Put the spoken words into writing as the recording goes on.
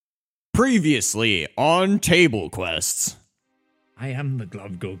Previously on Table Quests. I am the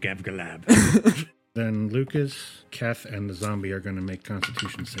Globgo Gabgalab. Then Lucas, Keth, and the zombie are going to make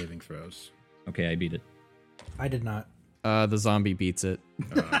Constitution saving throws. Okay, I beat it. I did not. The zombie beats it.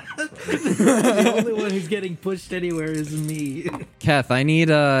 The only one who's getting pushed anywhere is me. Keth, I need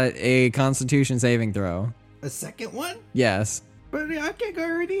a Constitution saving throw. A second one? Yes. But Yakek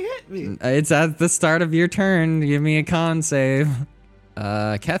already hit me. It's at the start of your turn. Give me a con save.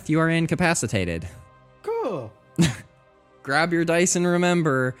 Keth, you are incapacitated. Cool. Grab your dice and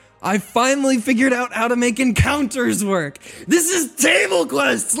remember, I finally figured out how to make encounters work. This is Table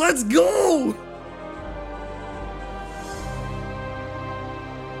Quests. Let's go.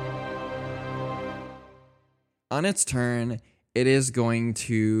 On its turn, it is going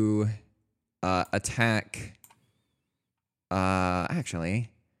to attack. Actually,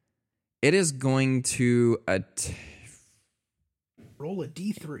 it is going to Roll a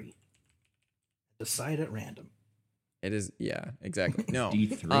d3. Decide at random. It is, yeah, exactly. No.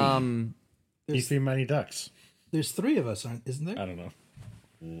 D3. You see Mighty Ducks. There's three of us, isn't there? I don't know.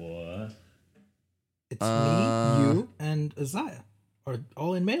 What? It's me, you, and Isaiah. Are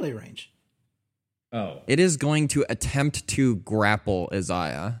all in melee range. Oh. It is going to attempt to grapple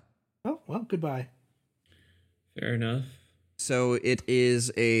Isaiah. Oh, well, goodbye. Fair enough. So it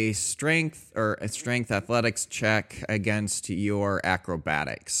is a strength athletics check against your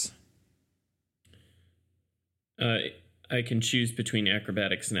acrobatics. I can choose between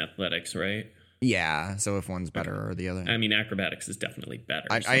acrobatics and athletics, right? Yeah, so if one's better or the other. I mean, acrobatics is definitely better.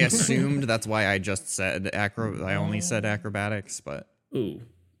 I assumed that's why I just said I only said acrobatics, but Ooh.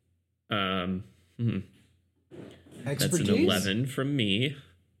 That's Expertise? an 11 from me.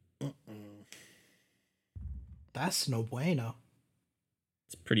 That's no bueno.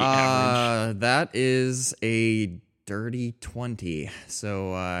 It's pretty average. that is a dirty 20.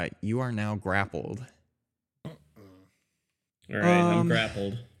 So you are now grappled. All right, I'm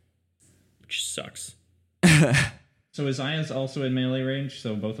grappled, which sucks. So Isaiah's also in melee range,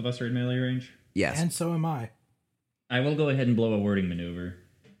 so both of us are in melee range? Yes. And so am I. I will go ahead and blow a wording maneuver.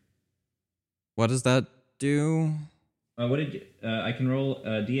 What does that do? I can roll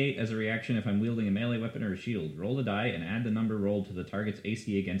a d8 as a reaction if I'm wielding a melee weapon or a shield. Roll the die and add the number rolled to the target's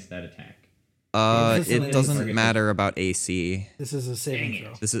AC against that attack. This is It an doesn't AC. matter about AC. This is a saving Dang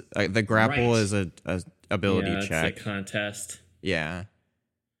throw. it. This is the grapple Right. is a ability Yeah, check. it's a contest. Yeah.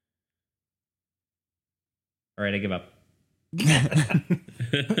 All right, I give up.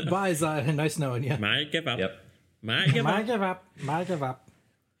 Bye, Isaiah. Nice knowing you. Might give up. Yep. Might give up. give up. Might give up.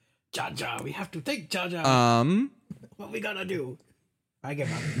 Jaja, we have to take Jaja. What we gonna do? I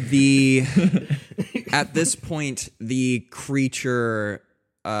give up. At this point, the creature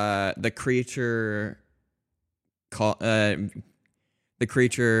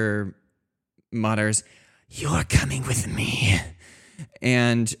mutters, "You're coming with me,"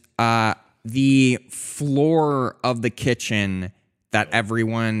 and the floor of the kitchen that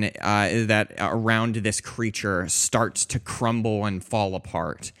everyone that around this creature starts to crumble and fall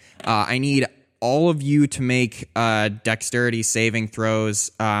apart. I need all of you to make dexterity saving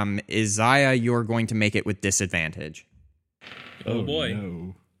throws. Isaiah, you're going to make it with disadvantage. Oh boy.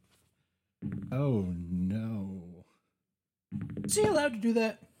 No. Oh, no. Is he allowed to do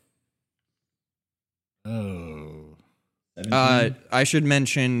that? Oh. 17? I should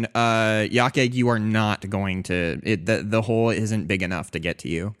mention, Yakeg, you are not going to. The hole isn't big enough to get to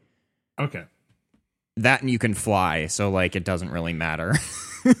you. Okay. That and you can fly, so like it doesn't really matter.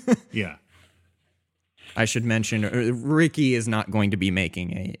 Yeah. I should mention, Ricky is not going to be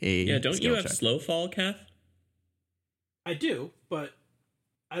making a Yeah, don't skill you have check. slow fall, Kath? I do, but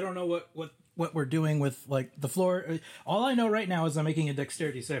I don't know what we're doing with like the floor. All I know right now is I'm making a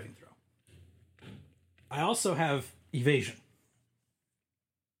dexterity saving throw. I also have evasion.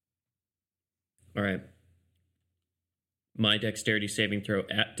 All right. My dexterity saving throw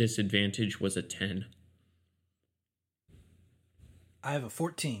at disadvantage was a 10. I have a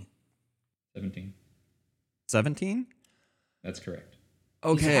 14. 17. 17? That's correct. He's a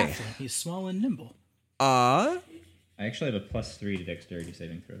Okay. halfling. He's small and nimble. I actually have a +3 to dexterity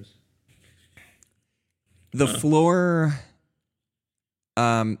saving throws. The floor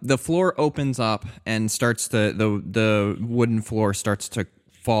opens up and starts the wooden floor starts to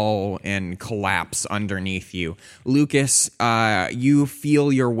fall and collapse underneath you. Lucas, you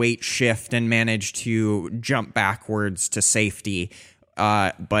feel your weight shift and manage to jump backwards to safety.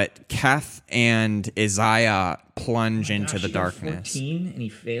 But Keth and Isaiah plunge into the Gosh, he got darkness. 14 and he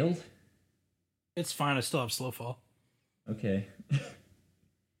failed? It's fine. I still have slow fall. Okay.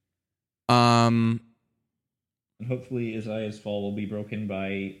 And hopefully Isaiah's fall will be broken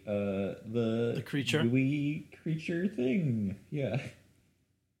by the creature? gooey creature thing. Yeah.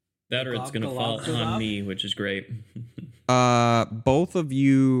 That or it's going to fall on me, which is great. Both of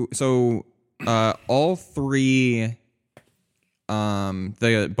you. So, all three.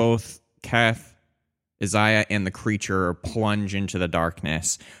 Both Kath, Isaiah, and the creature plunge into the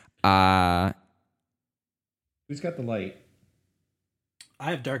darkness. Who's got the light?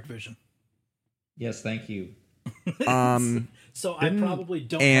 I have dark vision. Yes, thank you. So I probably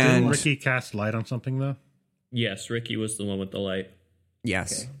don't. and- Didn't Ricky cast light on something, though? Yes, Ricky was the one with the light.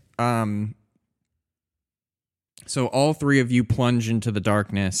 Yes. Okay. So all three of you plunge into the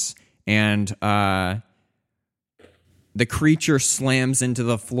darkness, and the creature slams into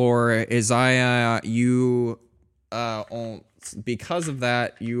the floor. Isaiah, you because of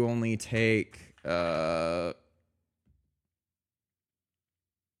that, you only take 3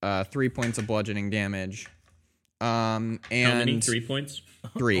 points of bludgeoning damage. And How many? 3 points?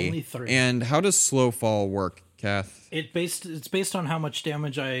 3. Only 3. And how does slow fall work, Kath? It's based on how much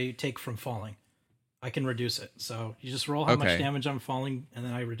damage I take from falling. I can reduce it. So you just roll how much Okay. damage I'm falling, and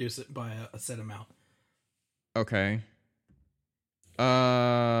then I reduce it by a set amount. Okay.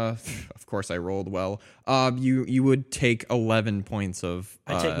 Of course I rolled well. You would take 11 points of.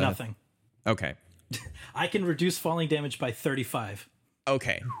 I take nothing. Okay. I can reduce falling damage by 35.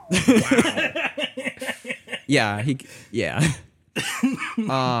 Okay. Yeah. Yeah.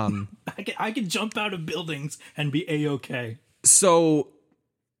 I can jump out of buildings and be a-okay. So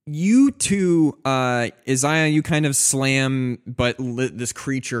you two, Isaiah, you kind of slam, but this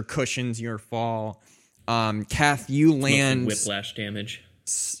creature cushions your fall. Kath, you land. Whiplash damage.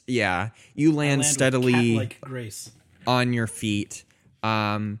 Yeah, you land With steadily cat-like grace. on your feet.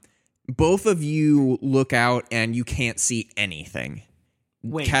 Both of you look out and you can't see anything.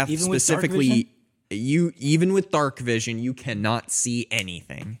 Wait, Kath even with dark specifically, vision? even with dark vision, you cannot see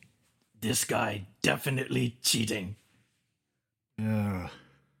anything. This guy definitely cheating. Good.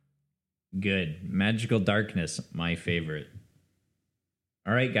 Magical darkness, my favorite.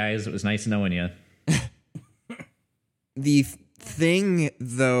 All right, guys, it was nice knowing you. The thing,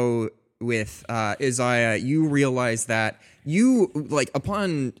 though, with Isaiah, you realize that you, like,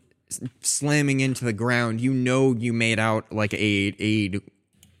 upon slamming into the ground, you know you made out, like,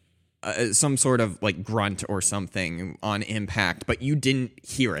 some sort of, like, grunt or something on impact, but you didn't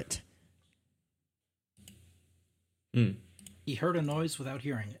hear it. He heard a noise without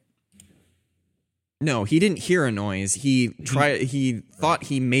hearing it. No, he didn't hear a noise. He thought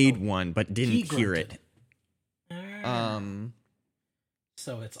he made one, but He didn't hear grunted. it.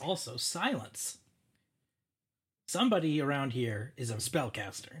 So it's also silence. Somebody around here is a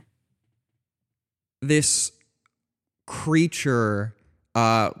spellcaster. This creature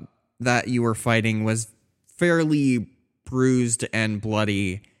that you were fighting was fairly bruised and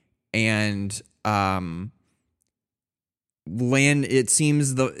bloody, and it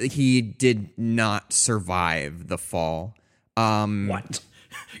seems he did not survive the fall. What?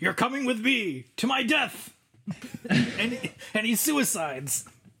 You're coming with me to my death. and he suicides.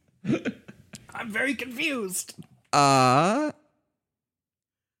 I'm very confused.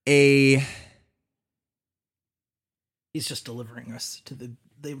 He's He's just delivering us to the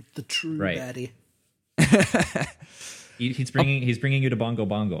true Right. baddie. He's bringing you to Bongo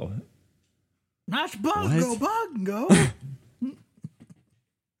Bongo. Not bongo What? bongo.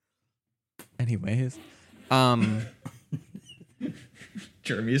 anyways.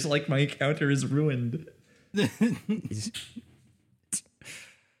 Jeremy's like, my encounter is ruined.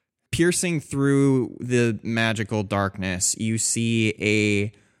 Piercing through the magical darkness, you see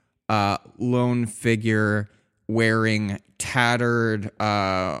a lone figure wearing tattered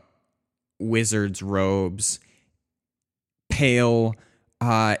wizard's robes, pale,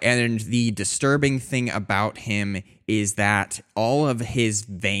 and the disturbing thing about him is that all of his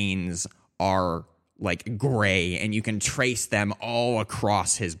veins are like gray, and you can trace them all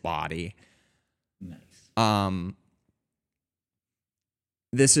across his body. Nice.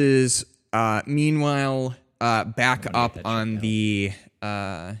 This is meanwhile back I'm gonna up get that on checked the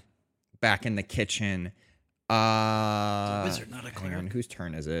back in the kitchen. Wizard, not a Hang cleric. on, whose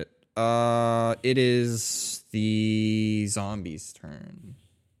turn is it? It is the zombie's turn.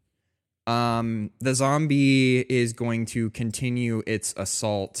 The zombie is going to continue its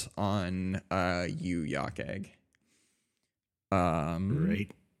assault on you, Yakeg. Right.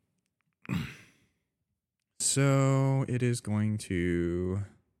 So it is going to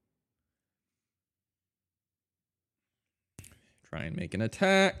try and make an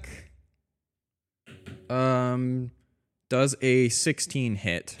attack. Does a 16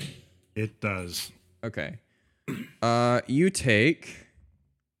 hit? It does. Okay. You take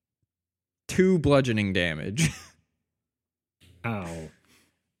 2 bludgeoning damage. Ow.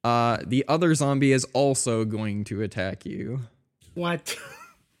 The other zombie is also going to attack you. What?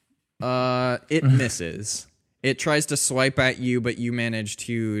 It misses. It tries to swipe at you, but you manage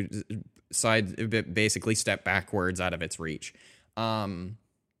to basically step backwards out of its reach.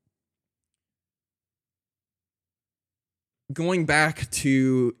 Going back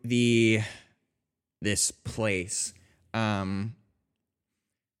to this place,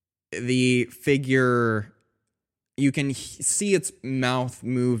 the figure, you can see its mouth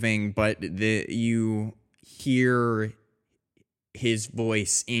moving, but you hear his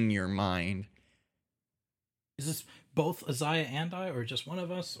voice in your mind. Is this both Isaiah and I, or just one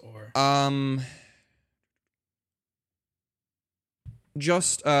of us, or?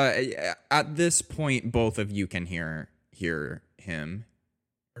 Just at this point, both of you can hear him,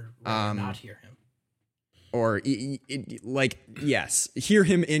 Or not hear him. or yes, hear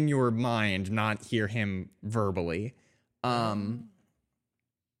him in your mind, not hear him verbally. And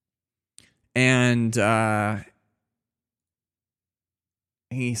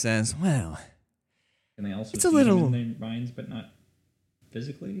he says, "Well, Can they also it's see a little him in their minds, but not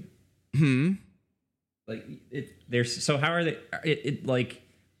physically? Like there's so how are they? Like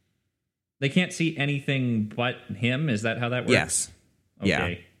they can't see anything but him. Is that how that works? Yes. Okay.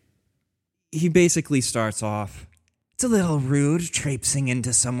 Yeah. He basically starts off, it's a little rude traipsing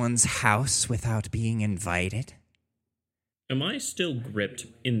into someone's house without being invited." Am I still gripped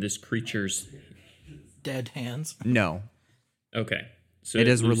in this creature's... Dead hands. No. Okay. So It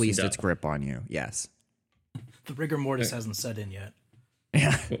has loosened released up. its grip on you, yes. The rigor mortis hasn't set in yet.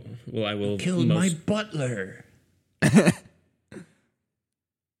 Yeah. Well, I will Killed my butler.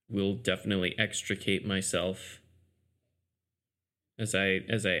 will definitely extricate myself as I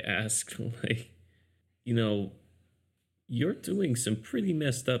ask, like, you're doing some pretty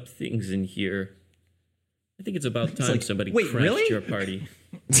messed up things in here. I think it's about time like, somebody wait, crashed really? your party.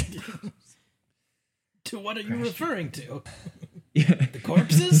 To what are you referring to? Yeah. The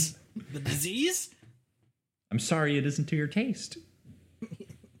corpses? The disease? I'm sorry it isn't to your taste.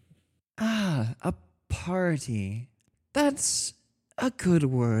 A party. That's a good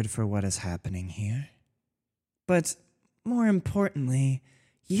word for what is happening here. But more importantly,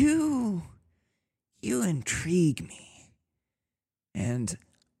 you intrigue me. And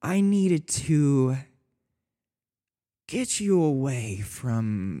I needed to get you away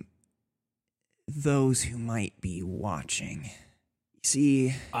from those who might be watching.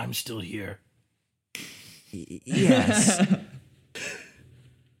 See, I'm still here. yes.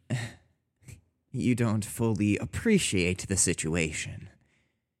 You don't fully appreciate the situation.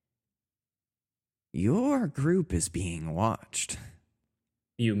 Your group is being watched.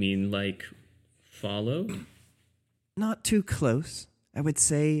 You mean, like, followed? Not too close. I would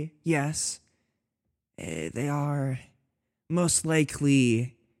say yes. They are most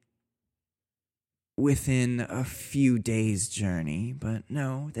likely within a few days' journey, but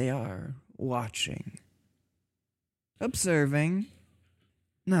no, they are watching. Observing.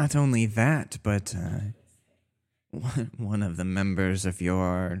 Not only that, but one of the members of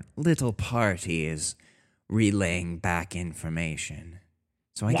your little party is relaying back information.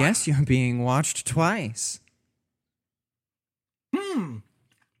 So I guess you're being watched twice.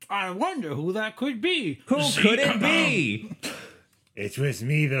 I wonder who that could be. Who could it be? It was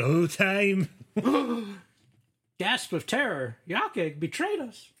me the whole time. Gasp of terror. Yakeg betrayed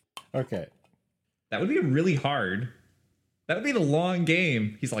us. Okay. That would be really hard. That would be the long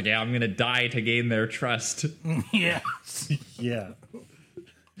game. He's like, yeah, I'm going to die to gain their trust. Yeah. Yeah.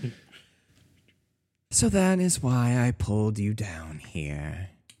 So that is why I pulled you down here.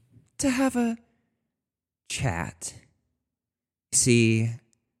 To have a chat. See,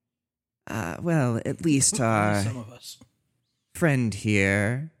 well, at least our Some of us. friend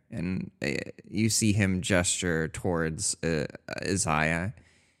here, and you see him gesture towards Isaiah.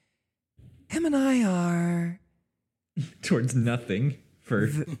 Him and I are... Towards nothing for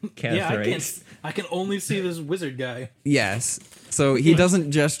Yeah, Cathright. I can only see this wizard guy. Yes. So he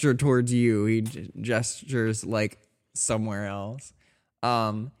doesn't gesture towards you. He gestures like somewhere else.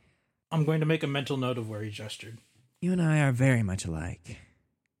 I'm going to make a mental note of where he gestured. You and I are very much alike.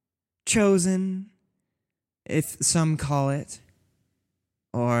 Chosen, if some call it,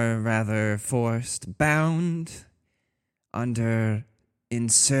 or rather forced, bound, in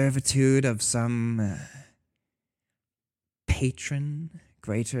servitude of some patron,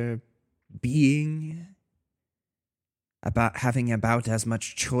 greater being, having about as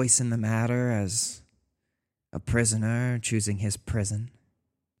much choice in the matter as a prisoner choosing his prison.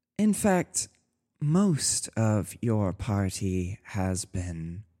 In fact, most of your party has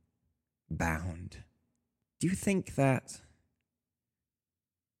been bound. Do you think that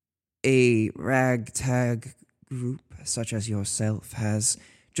a ragtag group such as yourself has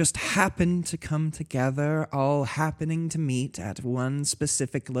just happened to come together, all happening to meet at one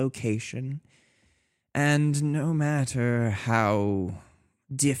specific location, and no matter how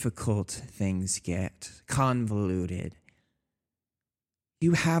difficult things get, convoluted,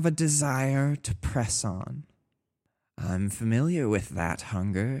 you have a desire to press on? I'm familiar with that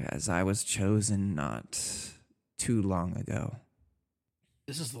hunger, as I was chosen not too long ago.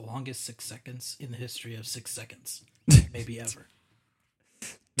 This is the longest 6 seconds in the history of 6 seconds, maybe ever.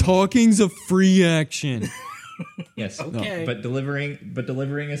 Talking's a free action. Yes. Okay. No, but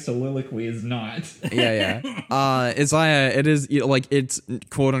delivering a soliloquy is not. Yeah. Isaiah, it is like it's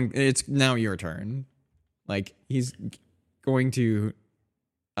quote unquote. It's now your turn. Like he's going to.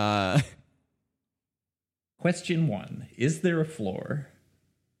 Question 1: is there a floor,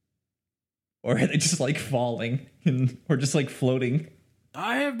 or are they just like falling or just like floating?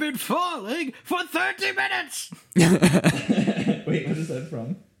 I have been falling for 30 minutes! Wait, what is that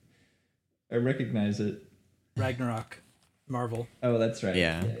from? I recognize it. Ragnarok. Marvel. Oh, that's right.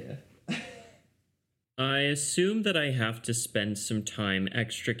 Yeah. I assume that I have to spend some time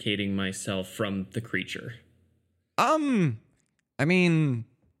extricating myself from the creature. I mean,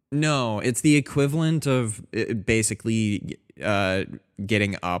 no. It's the equivalent of basically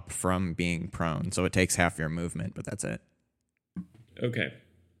getting up from being prone. So it takes half your movement, but that's it. Okay.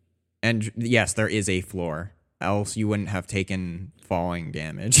 And yes, there is a floor. Else you wouldn't have taken falling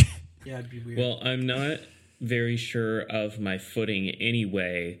damage. Yeah, it'd be weird. Well, I'm not very sure of my footing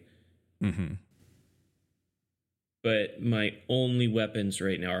anyway. Mm-hmm. But my only weapons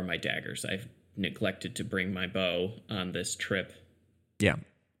right now are my daggers. I've neglected to bring my bow on this trip. Yeah.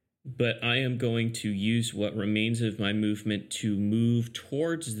 But I am going to use what remains of my movement to move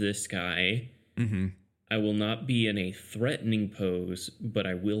towards this guy. Mm-hmm. I will not be in a threatening pose, but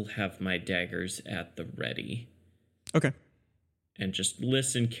I will have my daggers at the ready. Okay. And just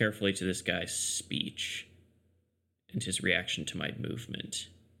listen carefully to this guy's speech and his reaction to my movement.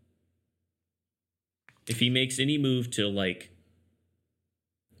 If he makes any move to, like,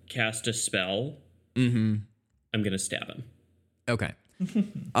 cast a spell, I'm going to stab him. Okay.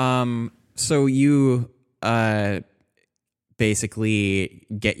 So you basically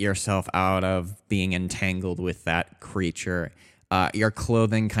get yourself out of being entangled with that creature. Your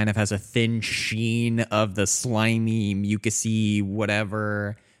clothing kind of has a thin sheen of the slimy, mucusy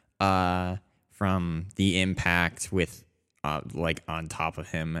whatever from the impact with like on top of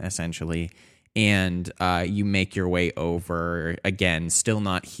him, essentially. And you make your way over, again, still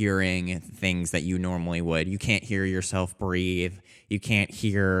not hearing things that you normally would. You can't hear yourself breathe. You can't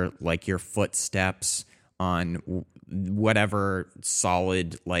hear, like, your footsteps on whatever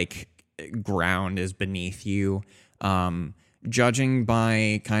solid, like, ground is beneath you. Judging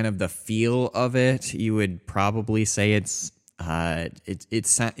by kind of the feel of it, you would probably say it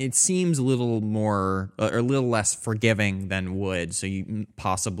seems a little more or a little less forgiving than wood. So you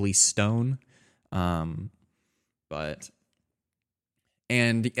possibly stone, you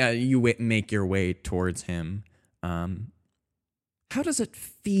make your way towards him. How does it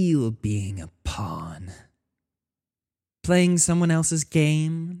feel being a pawn? Playing someone else's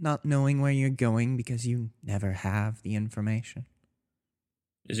game, not knowing where you're going because you never have the information.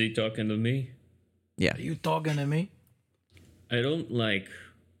 Is he talking to me? Yeah. Are you talking to me? I don't like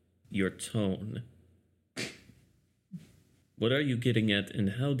your tone. What are you getting at,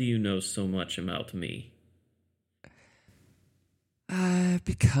 and how do you know so much about me?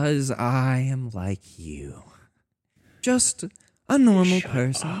 Because I am like you. Just a normal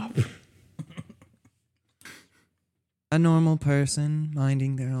person. A normal person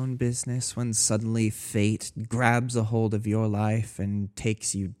minding their own business when suddenly fate grabs a hold of your life and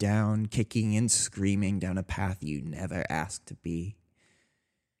takes you down, kicking and screaming down a path you never asked to be.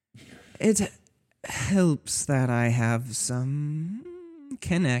 It helps that I have some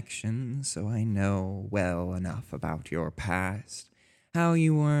connections, so I know well enough about your past, how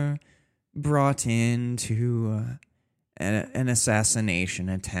you were brought into an assassination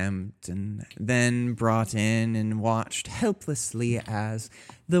attempt and then brought in and watched helplessly as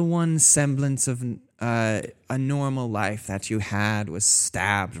the one semblance of a normal life that you had was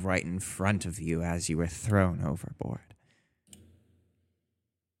stabbed right in front of you as you were thrown overboard.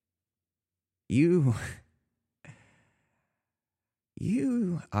 You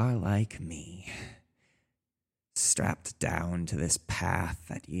are like me, strapped down to this path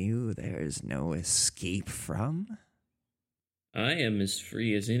that there is no escape from. I am as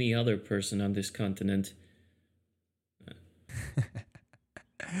free as any other person on this continent.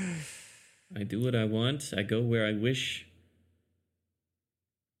 I do what I want. I go where I wish.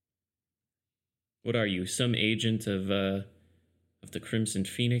 What are you, some agent of the Crimson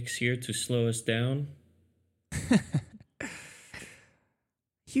Phoenix here to slow us down?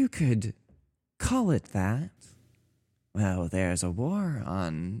 You could call it that. Well, there's a war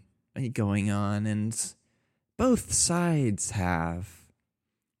going on, and both sides have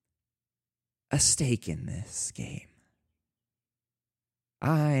a stake in this game.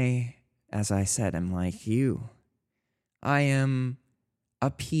 I, as I said, am like you. I am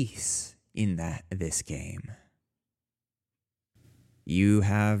a piece in this game. You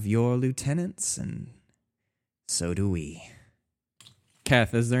have your lieutenants, and so do we.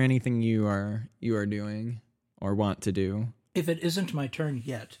 Keth, is there anything you are doing or want to do? If it isn't my turn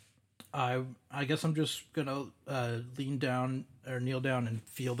yet, I guess I'm just gonna lean down or kneel down and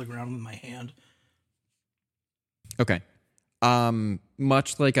feel the ground with my hand. Okay.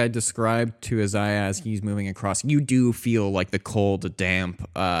 Much like I described to Isaiah as he's moving across, you do feel like the cold,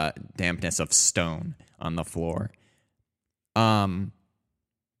 dampness of stone on the floor.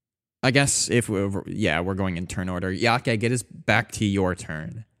 I guess if we're going in turn order. Yake, get us back to your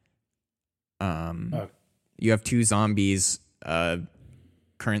turn. You have 2 zombies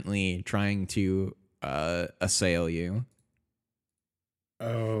currently trying to assail you.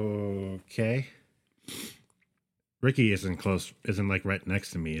 Okay. Ricky isn't like right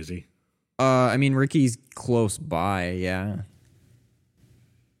next to me, is he? I mean, Ricky's close by, yeah.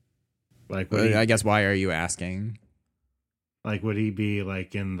 Like, I guess why are you asking? Like, would he be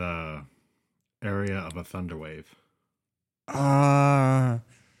like in the area of a thunder wave? I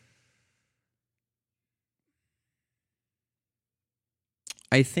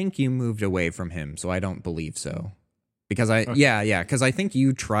think you moved away from him, so I don't believe so. Because because I think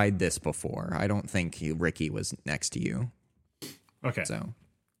you tried this before. I don't think Ricky was next to you. Okay. So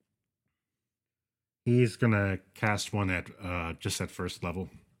he's gonna cast one at just at first level.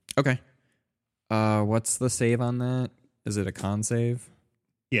 okay. What's the save on that? Is it a con save?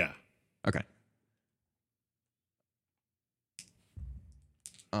 Yeah. Okay.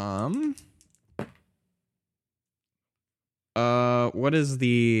 What is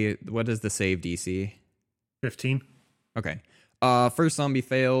the save DC? 15. Okay. First zombie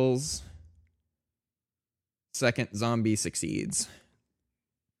fails. Second zombie succeeds.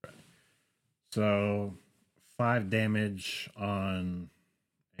 So 5 damage on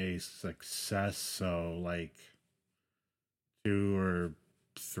a success, so like 2 or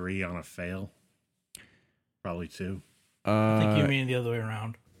 3 on a fail. Probably 2. I think you mean the other way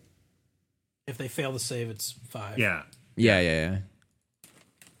around. If they fail to save, it's 5. Yeah. Yeah.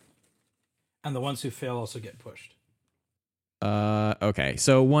 And the ones who fail also get pushed. Okay.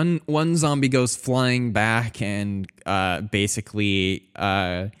 So one zombie goes flying back and basically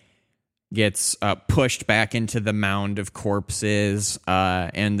gets pushed back into the mound of corpses.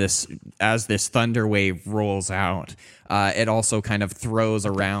 And as this thunder wave rolls out, it also kind of throws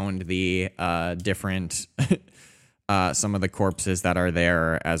around the different some of the corpses that are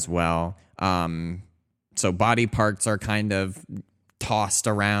there as well. So body parts are kind of tossed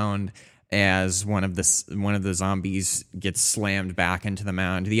around as one of the zombies gets slammed back into the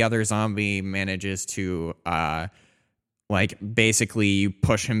mound. The other zombie manages to basically you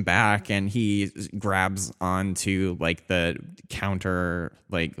push him back and he grabs onto like the counter,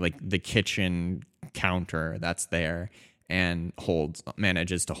 like the kitchen counter that's there, and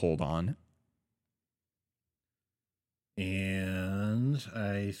manages to hold on. And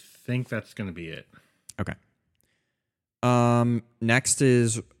I think that's going to be it. Okay. Next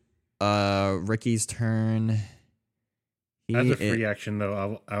is Ricky's turn. As a free action,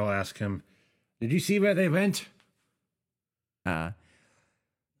 though, I'll ask him, did you see where they went? A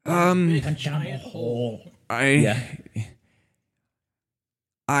giant hole. I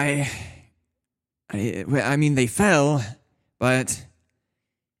mean, they fell, but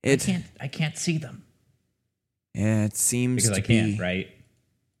I can't see them. Yeah, it seems because to I can't, be right?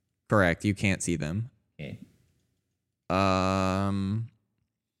 Correct. You can't see them. Okay. And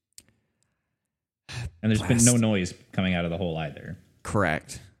there's been no noise coming out of the hole either.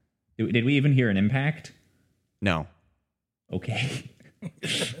 Correct. Did we even hear an impact? No. Okay.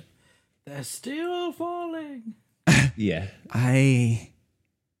 They're still falling. Yeah. I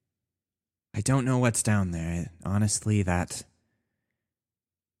don't know what's down there. Honestly, that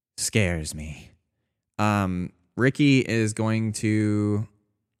scares me. Ricky is going to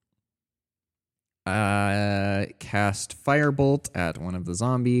Cast Firebolt at one of the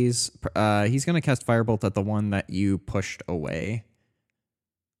zombies. He's going to cast Firebolt at the one that you pushed away.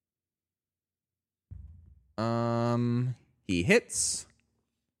 He hits,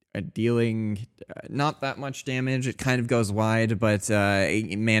 dealing not that much damage. It kind of goes wide, but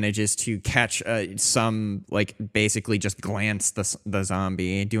it manages to catch some, like, basically just glance the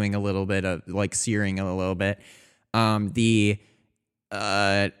zombie, doing a little bit of, like, searing a little bit. If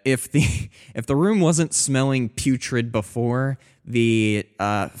the room wasn't smelling putrid before, the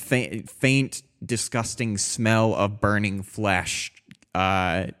faint, disgusting smell of burning flesh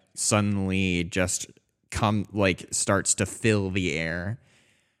suddenly just starts to fill the air.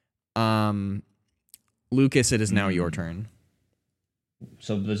 Lucas, it is now your turn.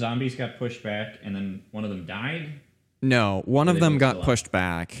 So the zombies got pushed back, and then one of them died? No, one of them got pushed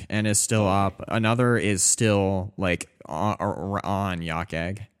back and is still up. Another is still, like, on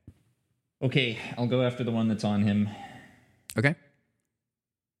Yakeg. Okay, I'll go after the one that's on him. Okay.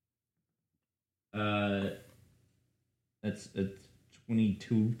 That's a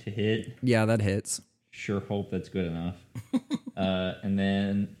 22 to hit. Yeah, that hits. Sure hope that's good enough. And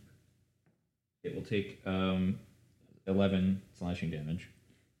then it will take 11 slashing damage.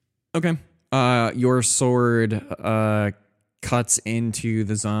 Okay. Your sword cuts into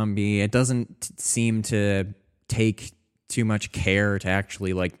the zombie. It doesn't seem to take too much care to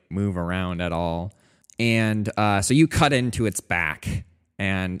actually, like, move around at all. And so you cut into its back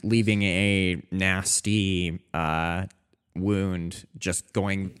and leaving a nasty wound just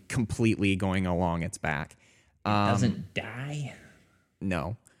completely going along its back. It doesn't die?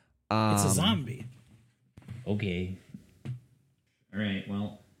 No. It's a zombie. Okay. All right,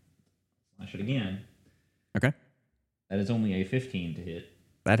 well, slash it again. Okay. That is only a 15 to hit.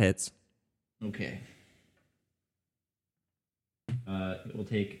 That hits. Okay. It will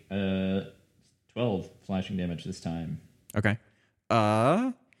take 12 slashing damage this time. Okay.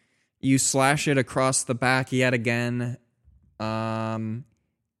 You slash it across the back yet again. And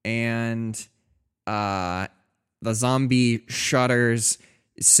the zombie shudders,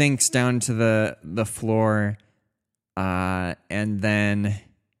 sinks down to the floor, and then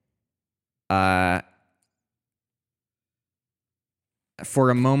for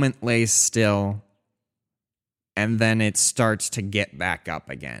a moment lays still, and then it starts to get back up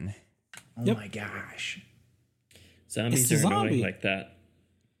again. Oh my gosh. Zombies It's a are annoying zombie. like that.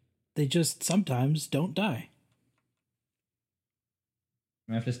 They just sometimes don't die.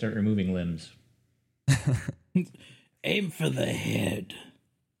 I have to start removing limbs. Aim for the head.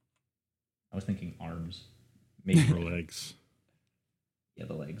 I was thinking arms. Maybe For legs. Yeah,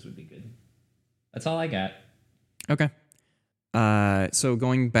 the legs would be good. That's all I got. Okay. So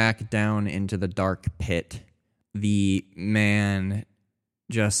going back down into the dark pit, the man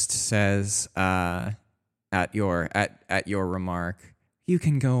just says, at your remark, "You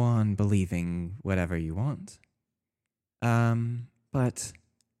can go on believing whatever you want. But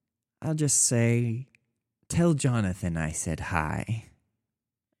I'll just say, tell Jonathan I said hi.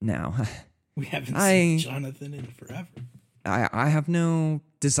 Now, We haven't seen Jonathan in forever. I have no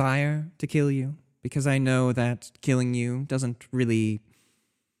desire to kill you, because I know that killing you doesn't really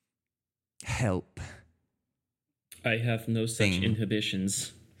help. I have no such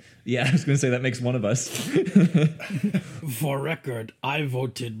inhibitions. Yeah, I was going to say that makes one of us. For record, I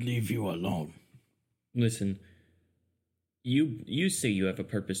voted leave you alone. Listen, you say you have a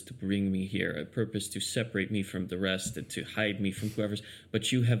purpose to bring me here, a purpose to separate me from the rest and to hide me from whoever's,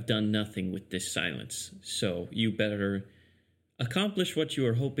 but you have done nothing with this silence. So you better accomplish what you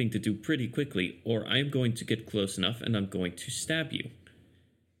are hoping to do pretty quickly, or I'm going to get close enough and I'm going to stab you.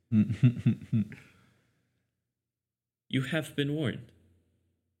 You have been warned.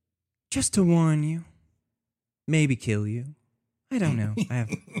 Just to warn you. Maybe kill you. I don't know.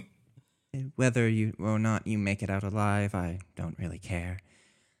 Whether you or not you make it out alive, I don't really care.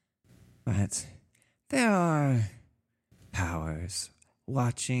 But there are powers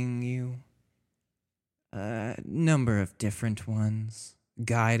watching you. A number of different ones.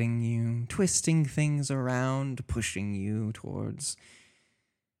 Guiding you, twisting things around, pushing you towards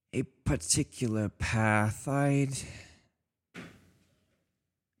a particular path.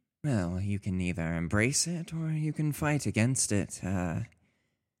 Well, you can either embrace it or you can fight against it.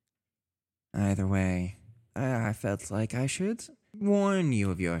 Either way, I felt like I should warn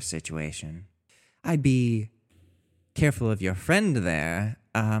you of your situation. I'd be careful of your friend there,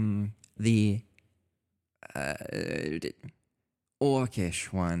 the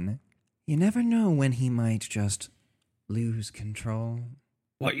orcish one. You never know when he might just lose control.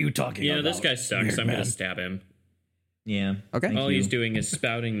 What are you talking Yeah, about? this guy sucks. I'm going to stab him. Yeah. Okay. thank All you. he's doing is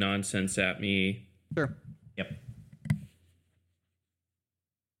spouting nonsense at me. Sure. Yep.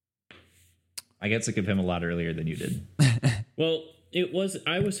 I get sick of him a lot earlier than you did. Well,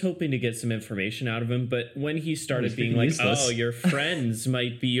 I was hoping to get some information out of him, but when he started being freaking like, useless. "Oh, your friends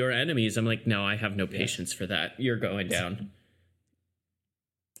might be your enemies," I'm like, "No, I have no patience for that. You're going down."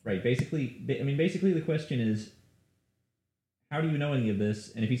 Right. Basically, the question is, how do you know any of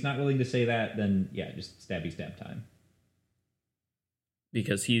this? And if he's not willing to say that, then yeah, just stabby stab time.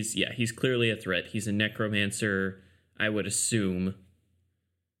 Because he's clearly a threat. He's a necromancer, I would assume.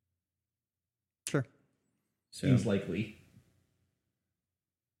 Sure. So Seems likely.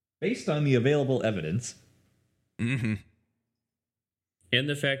 Based on the available evidence. Mm-hmm. and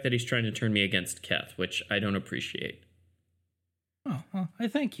the fact that he's trying to turn me against Keth, which I don't appreciate. Oh, well, I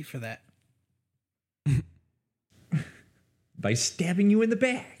thank you for that. By stabbing you in the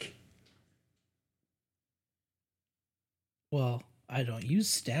back. Well, I don't use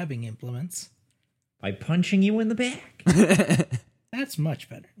stabbing implements. By punching you in the back. That's much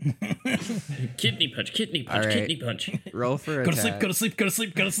better. Kidney punch, kidney punch, All right. kidney punch. Roll for Go attack. to sleep, go to sleep, go to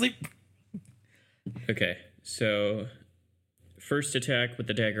sleep, go to sleep. Okay, so first attack with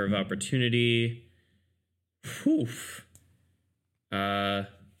the dagger of opportunity. Whew.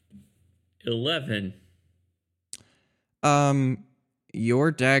 11.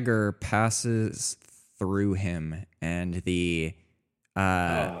 Your dagger passes through him, and the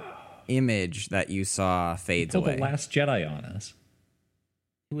image that you saw fades Pull away. the Last Jedi on us.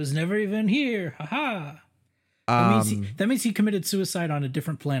 He was never even here. Haha. That means he committed suicide on a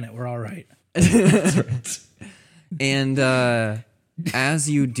different planet. We're all right. And as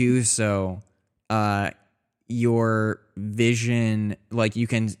you do so, your vision, like you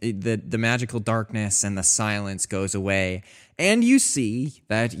can, the magical darkness and the silence goes away, and you see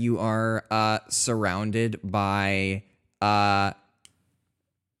that you are surrounded by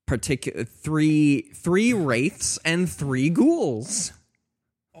three wraiths and 3 ghouls.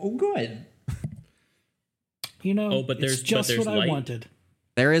 Oh, good. You know, Oh, but it's there's just what I light. wanted.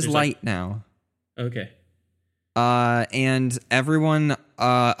 There is There's light now. Okay. And everyone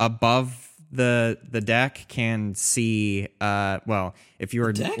above the deck can see, well, if you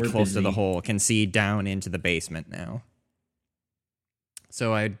were deck? close to the Busy. hole, can see down into the basement now.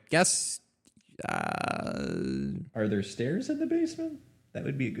 So I guess Are there stairs in the basement? That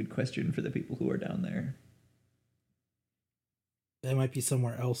would be a good question for the people who are down there. That might be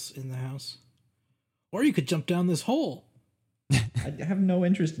somewhere else in the house. Or you could jump down this hole. I have no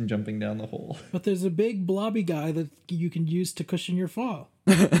interest in jumping down the hole. But there's a big blobby guy that you can use to cushion your fall.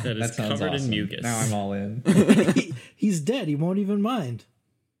 That is That sounds covered awesome. in mucus. Now I'm all in. He's dead. He won't even mind.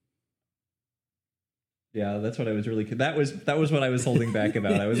 Yeah, that's what I was really. That was what I was holding back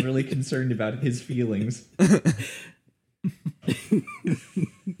about. I was really concerned about his feelings.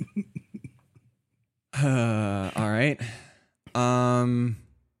 all right. Turn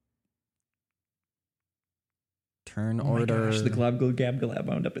Oh my order. gosh, the Globgo Gabgalab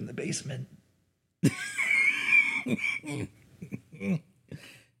wound up in the basement.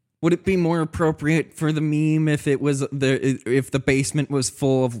 Would it be more appropriate for the meme if it was if the basement was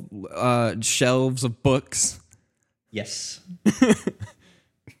full of shelves of books? Yes,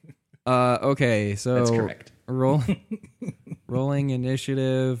 Okay, so that's correct. rolling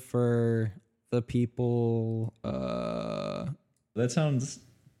initiative for the people. That sounds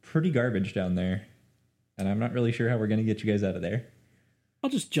pretty garbage down there, and I'm not really sure how we're going to get you guys out of there. I'll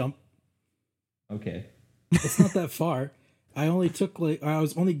just jump. Okay. It's not that far. I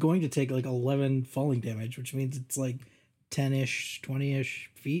was only going to take like 11 falling damage, which means it's like 10-ish, 20-ish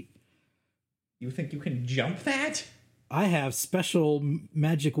feet. You think you can jump that? I have special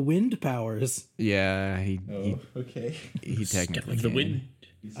magic wind powers. Yeah, he Okay. technically Step of the can. wind.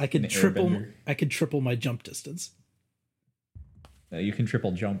 I could An triple. airbender. I could triple my jump distance. You can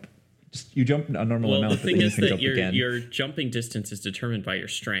triple jump. Just you jump a normal Well, the amount, but thing then you is can that jump again. your jumping distance is determined by your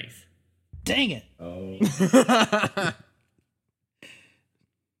strength. Dang it! Oh.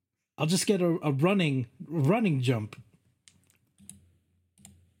 I'll just get a running jump.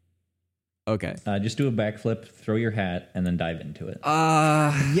 Okay. Just do a backflip, throw your hat, and then dive into it.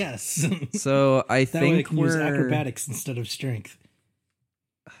 Yes. So I That way I think can use we're acrobatics instead of strength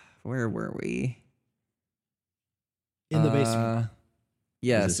where were we? in the basement.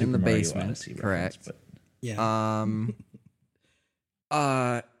 Yes, It's a in the Super Mario basement. Odyssey reference, Correct. but Yeah.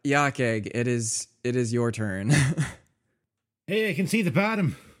 Yakeg, it is your turn. Hey, I can see the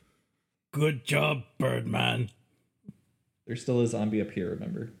bottom. Good job, Birdman. there's still a zombie up here,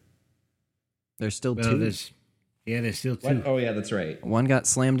 remember? There's still Well, 2. there's still 2. What? Oh, yeah, that's right. One got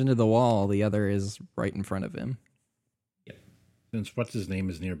slammed into the wall, the other is right in front of him. Yep. Since what's his name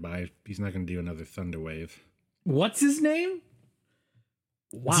is nearby, he's not going to do another thunder wave. What's his name?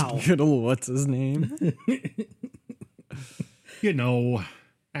 Wow. Good old what's his name? You know,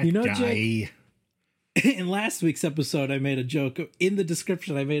 that guy. Jake, in last week's episode, I made a joke. In the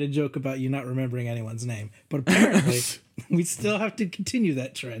description, I made a joke about you not remembering anyone's name. But apparently, we still have to continue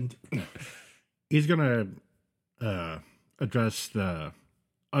that trend. He's going to address the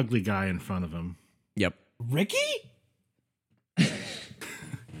ugly guy in front of him. Yep. Ricky?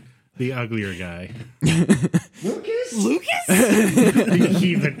 The uglier guy. Lucas? The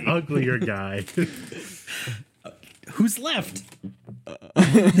even uglier guy. Who's left?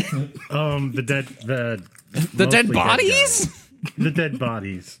 The dead bodies? The dead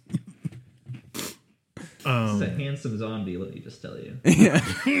bodies. He's a handsome zombie, let me just tell you.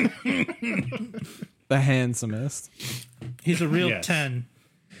 The handsomest. He's a real Yes. 10.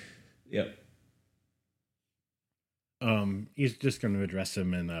 Yep. He's just going to address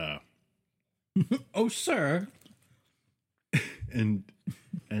him and Oh, sir. and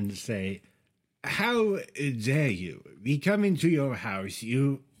say, "How dare you? We come into your house.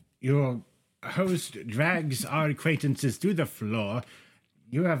 Your host drags our acquaintances to the floor.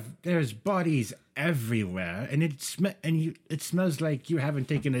 There's bodies everywhere, and it smells like you haven't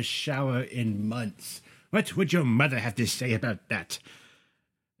taken a shower in months. What would your mother have to say about that?"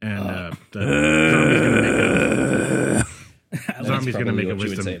 And the zombie's gonna make a what you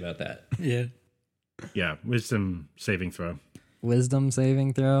would say wisdom. about that. Yeah. Wisdom saving throw. Wisdom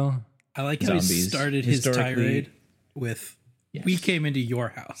saving throw. I like how he Zombies, started his historically- tirade with, we came into your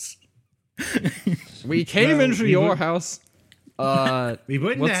house. We came into your house. We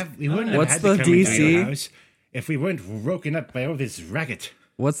wouldn't What's- have what's had the to come into DC? your house if we weren't woken up by all this racket.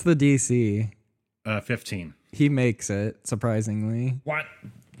 What's the DC? 15. He makes it, surprisingly. What?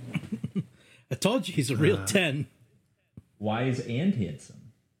 I told you he's a real 10. Wise and handsome.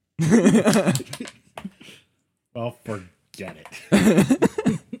 Well, forget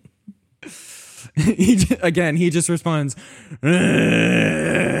it. He just responds.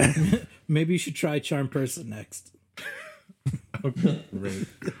 Maybe you should try Charm Person next. Okay, great.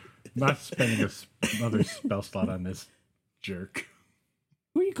 Not spending another spell slot on this jerk.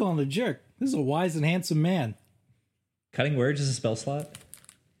 Who are you calling a jerk? This is a wise and handsome man. Cutting words is a spell slot?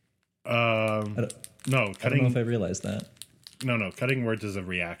 No, I don't know cutting. if I realized that. No, cutting words is a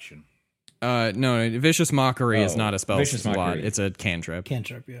reaction. No, vicious mockery is Oh, not a spell vicious slot. mockery. It's a cantrip.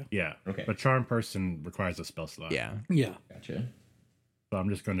 Cantrip, yeah. Yeah. Okay. But charm person requires a spell slot. Yeah. Yeah. Gotcha. So I'm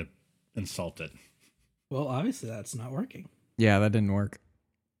just going to insult it. Well, obviously that's not working. Yeah, that didn't work.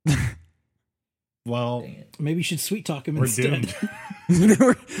 Well, Dang it. Maybe you should sweet talk him we're instead. doomed.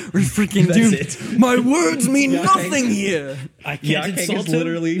 we're freaking That's doomed. it. My words mean Yeah, nothing here. I can't Yakek insult has him,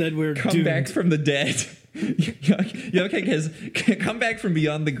 literally then we're come doomed. back from the dead. Yakek has come back from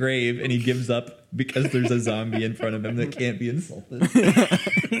beyond the grave, and he gives up because there's a zombie in front of him that can't be insulted.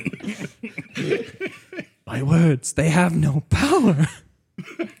 My words, they have no power.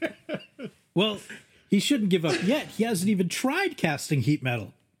 Well, he shouldn't give up yet. He hasn't even tried casting heat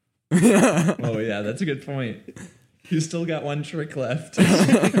metal. Oh yeah, that's a good point. You still got one trick left.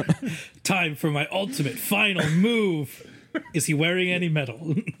 Time for my ultimate final move. Is he wearing any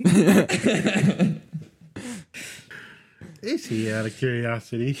metal? Is he, out of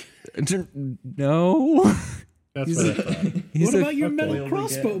curiosity? No. That's what I thought. What about your okay. metal Only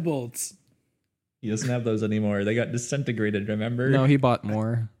crossbow get- bolts? He doesn't have those anymore. They got disintegrated, remember? No, he bought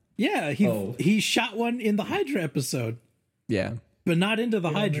more. Yeah, he shot one in the Hydra episode, Yeah. but not into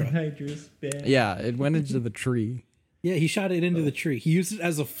the Hydra. Hydra's bad. Yeah, it went into the tree. Yeah, he shot it into the tree. He used it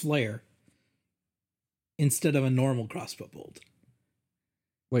as a flare instead of a normal crossbow bolt.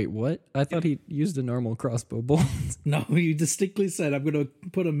 Wait, what? I thought he used a normal crossbow bolt. No, he distinctly said, "I'm going to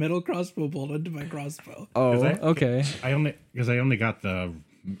put a metal crossbow bolt into my crossbow." Oh, Is I- okay. I only got the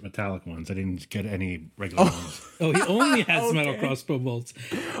metallic ones. I didn't get any regular ones. Oh, he only has metal crossbow bolts.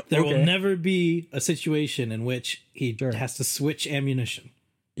 There will never be a situation in which he has to switch ammunition.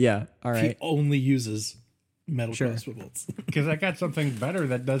 Yeah, all He right. only uses metal Sure. crossbow bolts. Because I got something better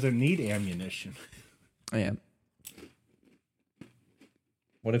that doesn't need ammunition. Yeah.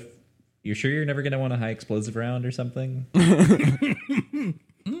 What if you're sure you're never gonna want a high explosive round or something?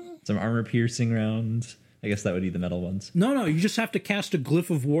 Some armor piercing rounds. I guess that would be the metal ones. No, you just have to cast a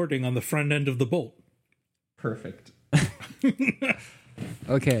glyph of warding on the front end of the bolt. Perfect.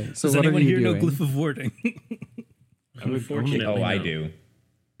 Okay, so Does what are anyone you here doing? know glyph of warding? Unfortunately, Oh, I no. do.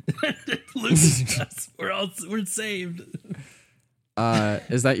 Lucas does. We're saved.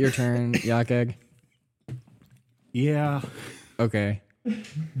 Is that your turn, Yakeg? Yeah. Okay.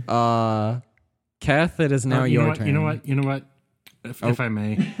 Kath, it is now your turn. You know what? if I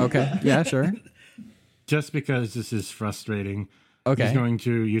may. Okay. Yeah, sure. Just because this is frustrating, Okay. he's going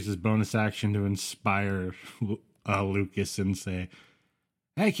to use his bonus action to inspire Lucas and say,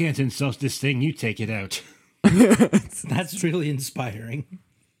 I can't insult this thing, you take it out. That's really inspiring.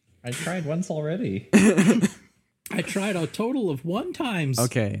 I tried once already. I tried a total of 1 time.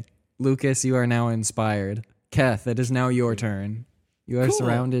 Okay. Lucas, you are now inspired. Keth, it is now your turn. You are Cool.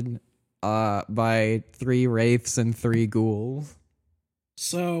 surrounded by 3 wraiths and 3 ghouls.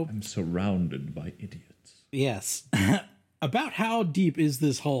 So, I'm surrounded by idiots. yes. About how deep is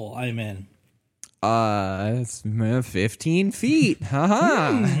this hole I'm in? It's 15 feet.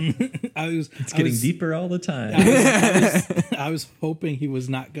 Haha. It's getting deeper all the time. I was hoping he was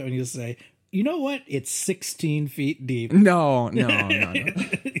not going to say, you know what? It's 16 feet deep. No.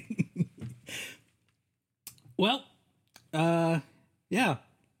 Well, yeah.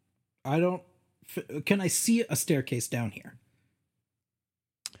 Can I see a staircase down here?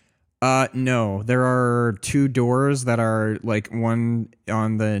 No. There are 2 doors that are like one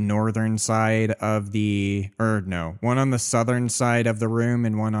on the northern side of one on the southern side of the room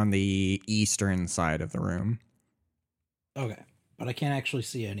and one on the eastern side of the room. Okay. But I can't actually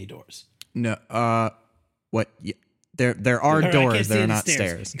see any doors. No. What? Yeah, there are Or I can't doors. see There are any not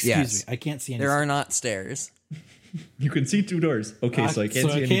stairs. Excuse Yes. me. I can't see any There are not stairs. You can see 2 doors. Okay, so I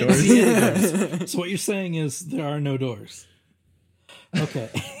can't see any can't doors. see any doors. So what you're saying is there are no doors. Okay.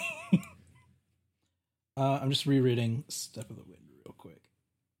 I'm just rereading Step of the Wind real quick.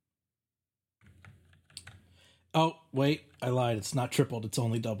 Oh, wait. I lied. It's not tripled. It's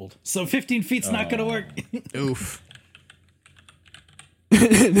only doubled. So 15 feet's not going to work. Oof.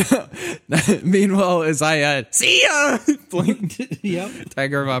 Meanwhile, as I see ya, blink Yep.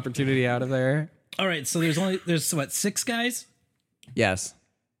 tiger of opportunity out of there. All right. So there's what, 6 guys? Yes.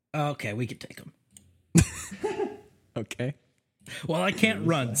 Okay. We could take them. Okay. Well, I can't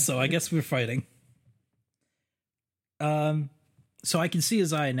run, so I guess we're fighting. So I can see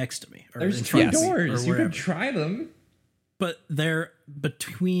his eye next to me. Or There's in 2 front of me, or doors. You wherever. can try them. But they're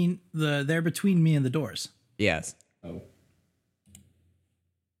between me and the doors. Yes. Oh.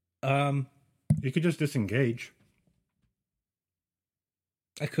 You could just disengage.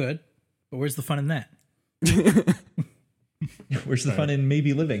 I could, but where's the fun in that? Where's the fun in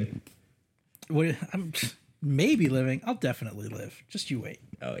maybe living? I'm maybe living. I'll definitely live. Just you wait.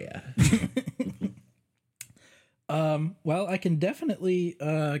 Oh, yeah. Well, I can definitely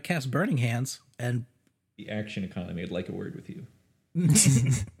cast Burning Hands, and The action economy would like a word with you.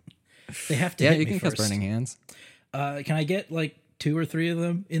 they have to. Yeah, hit you me can first. cast Burning Hands. Can I get like 2 or 3 of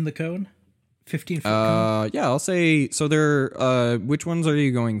them in the cone? 15-foot cone. Yeah, I'll say so. There. Which ones are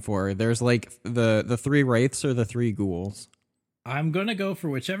you going for? There's like the 3 wraiths or the 3 ghouls. I'm gonna go for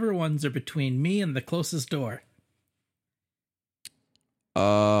whichever ones are between me and the closest door.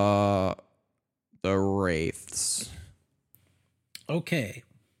 The wraiths. Okay.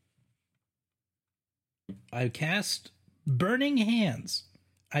 I cast Burning Hands.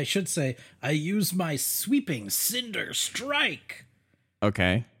 I should say, I use my Sweeping Cinder Strike.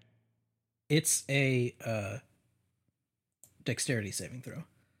 Okay. It's a dexterity saving throw.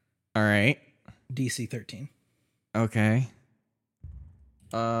 All right. DC 13. Okay.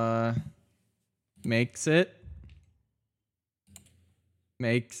 Makes it.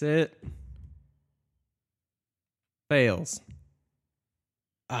 Fails.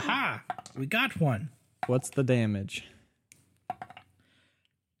 Aha! We got one. What's the damage?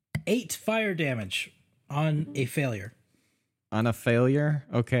 8 fire damage on a failure. On a failure?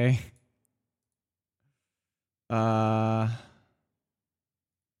 Okay.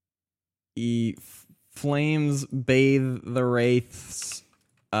 Flames bathe the wraiths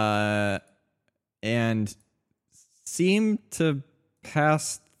and seem to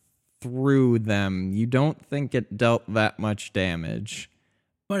pass through them. You don't think it dealt that much damage.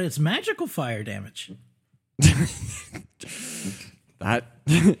 But it's magical fire damage. That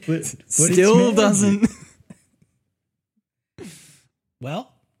But still doesn't.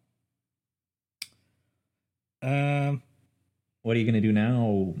 Well, What are you going to do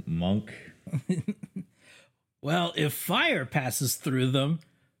now, monk? well, if fire passes through them,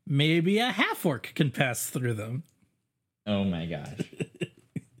 maybe a half-orc can pass through them. Oh my gosh.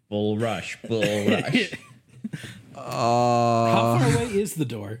 Bull rush, bull rush. How far away is the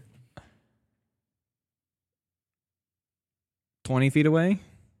door? 20 feet away?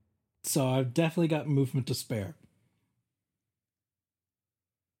 So I've definitely got movement to spare.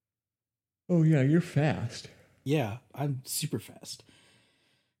 Oh yeah, you're fast. Yeah, I'm super fast.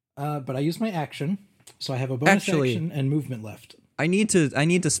 But I use my action, so I have a bonus action and movement left. I need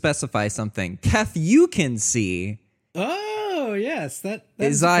to specify something. Keth, you can see. Oh! Oh yes, that's a fair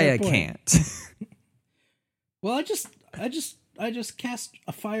Isaiah point. can't. Well, I just cast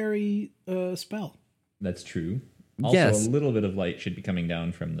a fiery spell. That's true. Also, Yes. a little bit of light should be coming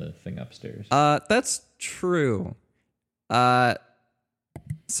down from the thing upstairs. That's true. So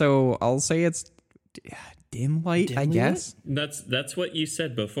I'll say it's dim light, I Dimly guess. That's what you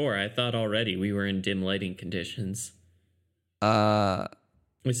said before. I thought already we were in dim lighting conditions. As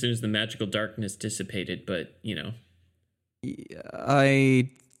soon as the magical darkness dissipated, but I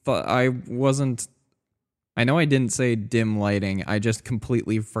thought I wasn't. I know I didn't say dim lighting. I just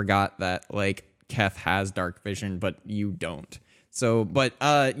completely forgot that like Keth has dark vision, but you don't. So, but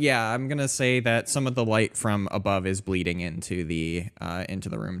yeah, I'm gonna say that some of the light from above is bleeding into the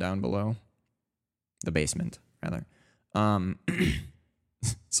room down below, the basement rather.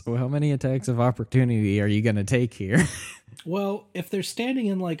 So how many attacks of opportunity are you gonna take here? Well, if they're standing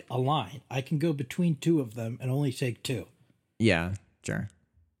in like a line, I can go between two of them and only take two. Yeah, sure.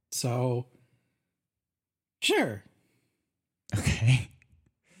 So, sure. Okay.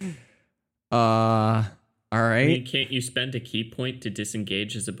 All right. can't you spend a key point to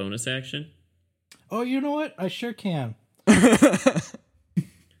disengage as a bonus action? Oh, you know what? I sure can.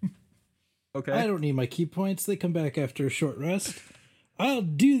 Okay. I don't need my key points. They come back after a short rest. I'll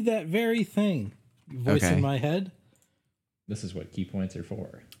do that very thing. Voice Okay. in my head. This is what key points are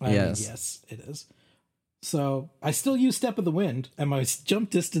for. Yes. Yes, it is. So I still use Step of the Wind, and my jump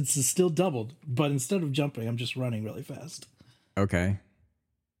distance is still doubled. But instead of jumping, I'm just running really fast. Okay.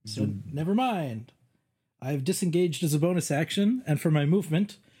 So never mind. I've disengaged as a bonus action, and for my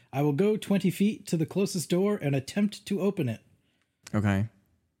movement, I will go 20 feet to the closest door and attempt to open it. Okay.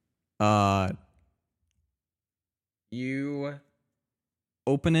 You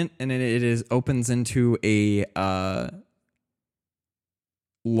open it, and it opens into a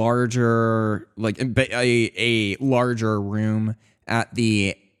larger, like a larger room at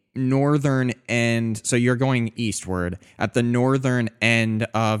the northern end. So you're going eastward. At the northern end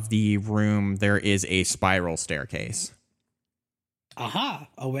of the room, there is a spiral staircase. Aha!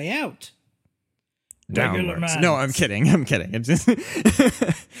 A way out. Downwards. No, I'm kidding. It's just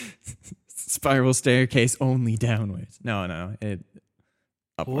spiral staircase only downwards. No, it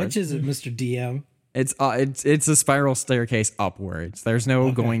upwards. Which is it, Mr. DM? It's a spiral staircase upwards. There's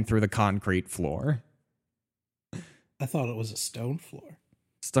no going through the concrete floor. I thought it was a stone floor.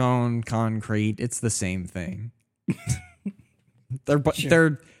 Stone, concrete, it's the same thing.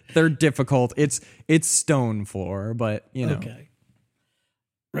 They're difficult. It's stone floor, but you know. Okay.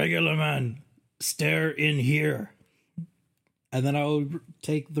 Regular man, stare in here. And then I'll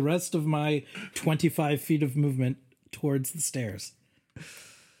take the rest of my 25 feet of movement towards the stairs.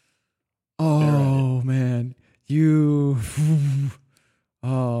 Oh man, you.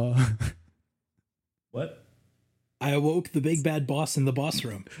 Oh. What? I awoke the big bad boss in the boss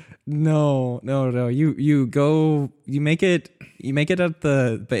room. No. You go. You make it at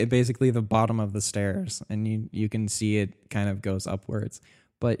the basically the bottom of the stairs, and you can see it kind of goes upwards.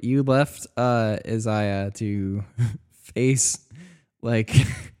 But you left Isaiah to face like.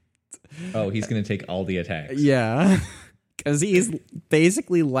 Oh, he's gonna take all the attacks. Yeah. Because he's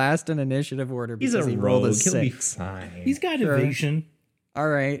basically last in initiative order because He's a he rolled a rogue. He'll be 6. fine. He's got Sure. evasion. All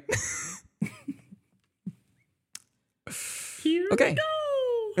right. Here Okay.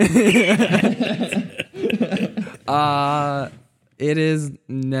 we It is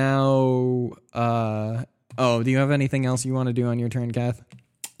now. Oh, do you have anything else you want to do on your turn, Kath?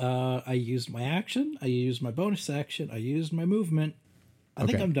 I used my action. I used my bonus action. I used my movement. I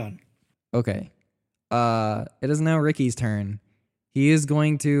think Okay. I'm done. Okay. It is now Ricky's turn. He is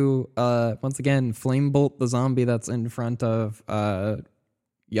going to once again flame bolt the zombie that's in front of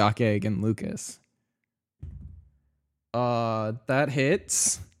Yakeg and Lucas. That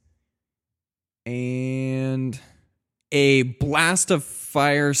hits. And a blast of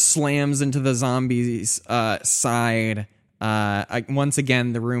fire slams into the zombie's side. Once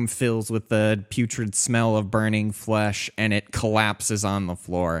again, the room fills with the putrid smell of burning flesh, and it collapses on the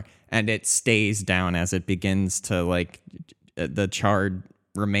floor. And it stays down as it begins to, like, the charred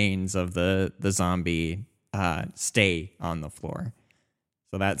remains of the zombie stay on the floor.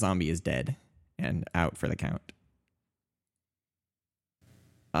 So that zombie is dead and out for the count.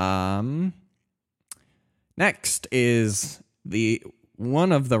 Next is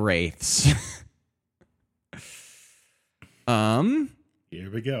one of the wraiths.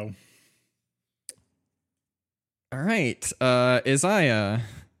 Here we go. All right, Isaiah.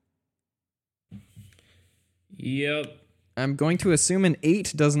 Yep. I'm going to assume an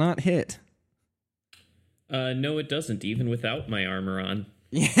 8 does not hit. No, it doesn't, even without my armor on.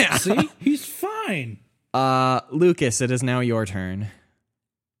 Yeah. See? He's fine. Lucas, it is now your turn.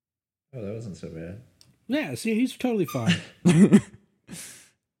 Oh, that wasn't so bad. Yeah, see, he's totally fine.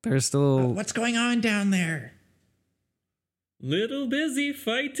 There's still... What's going on down there? Little busy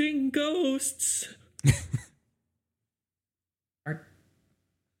fighting ghosts.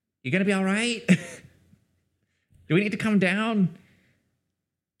 You gonna be all right? Do we need to come down?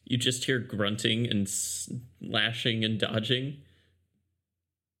 You just hear grunting and slashing and dodging.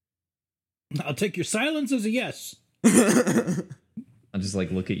 I'll take your silence as a yes. I'll just like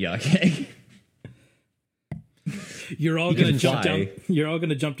look at Yake. You're all You gonna can jump fly. down. You're all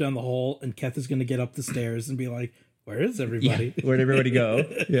gonna jump down the hole, and Keth is gonna get up the stairs and be like, "Where is everybody?" Where'd everybody go?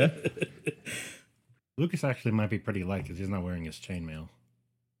 Yeah. Lucas actually might be pretty light because he's not wearing his chainmail.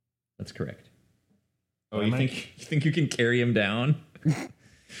 That's correct. Oh, Well, you I think you can carry him down?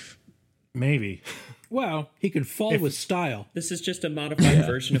 Maybe. Wow, he can fall with style. This is just a modified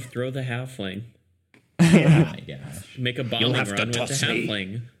version of Throw the Halfling. Oh my gosh. Make a bombing have to run with the toss me.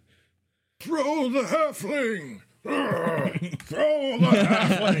 halfling. Throw the halfling! Throw the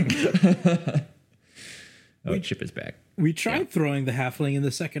halfling! Oh, Chip is back. We tried throwing the halfling in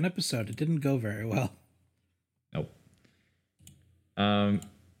the second episode. It didn't go very well. Nope.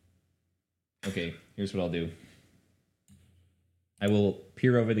 Okay, here's what I'll do. I will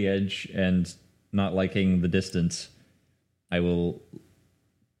peer over the edge and, not liking the distance, I will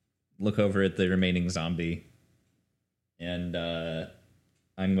look over at the remaining zombie, and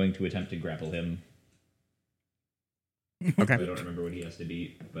I'm going to attempt to grapple him. Okay. I don't remember what he has to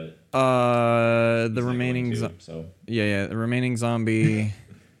beat, but The he's not remaining... going to, so Yeah, the remaining zombie...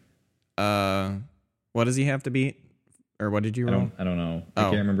 what does he have to beat? Or what did you roll? I don't know. I Oh.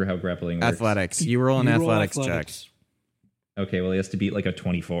 can't remember how grappling works. Athletics. You roll an You roll athletics check. Okay, well he has to beat like a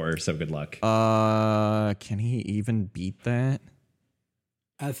 24, so good luck. Can he even beat that?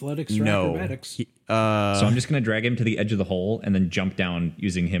 Athletics or No. acrobatics? He- So I'm just gonna drag him to the edge of the hole and then jump down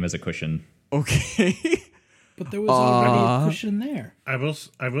using him as a cushion. okay. But there was already a cushion there. I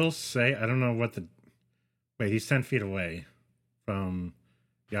will say, I don't know what the... Wait, he's 10 feet away from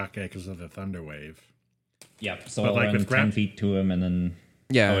Yake because of the thunder wave. Yep. So But I'll like run with 10 feet to him and then...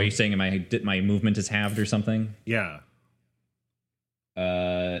 Yeah. Oh, are you saying my movement is halved or something? Yeah.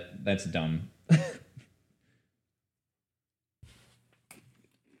 That's dumb.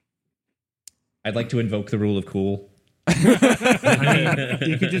 I'd like to invoke the rule of cool. I mean,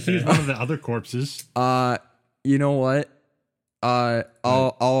 you could just use one of the other corpses. You know what?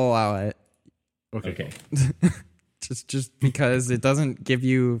 I'll allow it. Okay. Just because it doesn't give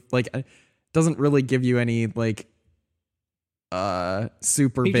you doesn't really give you any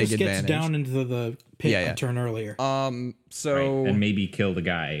super He big just gets advantage. down into the pit Yeah. a turn earlier. So Right. And maybe kill the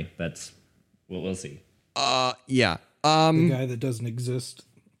guy. That's... We'll see. yeah. The guy that doesn't exist.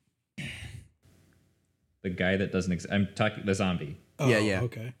 The guy that doesn't exist. I'm talking the zombie. Oh, Yeah.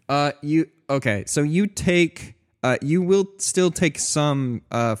 Okay. So you take you will still take some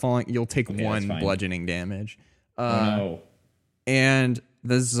falling. You'll take Okay, one that's fine. bludgeoning damage. Oh no. And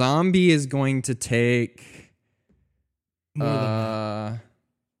the zombie is going to take More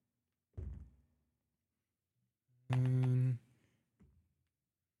than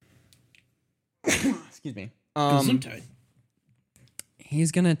excuse me. Gesundheit.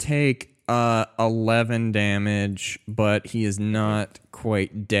 He's gonna take 11 damage, but he is not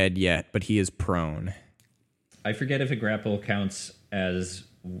quite dead yet. But he is prone. I forget if a grapple counts as...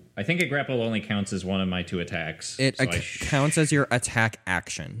 I think a grapple only counts as one of my two attacks. It so counts as your attack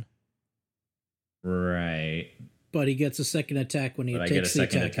action. Right. But he gets a second attack when he But I get a takes the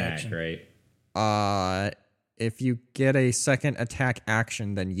second attack, attack, action. right? If you get a second attack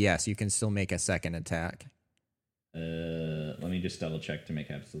action, then yes, you can still make a second attack. Let me just double check to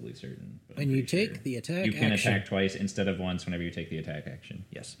make absolutely certain. But I'm When you pretty take sure. the attack You can action. attack twice instead of once whenever you take the attack action.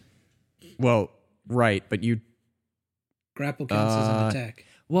 Yes. Well, right, but you Grapple counts as an attack.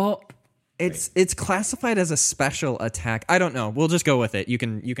 well, it's classified as a special attack. I don't know. We'll just go with it. You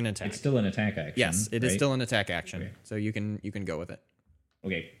can attack. It's still an attack action. Yes, it is right? still an attack action. Okay. So you can go with it.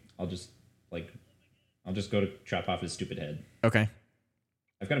 Okay, I'll just go to chop off his stupid head. Okay.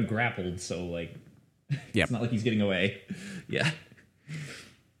 I've got him grappled, so Yep. it's not like he's getting away. Yeah.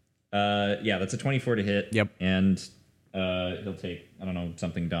 That's a 24 to hit. Yep. And he'll take, I don't know,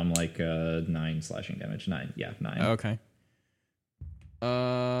 something dumb like 9 slashing damage. 9. Yeah, 9. Okay.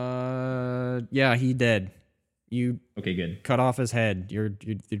 Yeah, he dead. You Okay, good. cut off his head. You're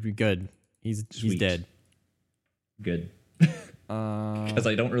good. He's Sweet. dead. Good. Because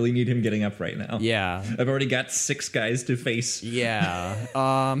I don't really need him getting up right now. Yeah. I've already got 6 guys to face. Yeah.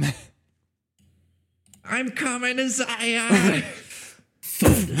 I'm coming, Isaiah!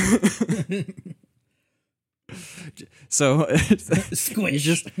 So Squish. you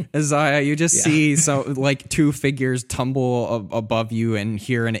just Isaiah, you just see like two figures tumble above you and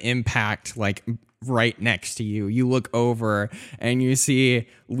hear an impact like right next to you. You look over and you see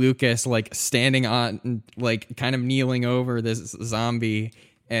Lucas like standing on, like kind of kneeling over this zombie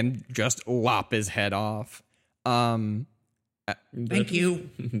and just lop his head off. Thank you.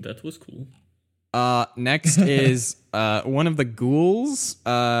 That was cool. Next is one of the ghouls.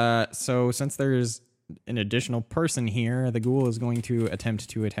 So since there's an additional person here, the ghoul is going to attempt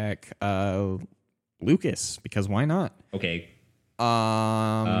to attack Lucas, because why not? Okay.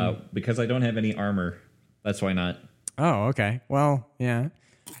 Because I don't have any armor. That's why not. Oh, okay. Well, yeah.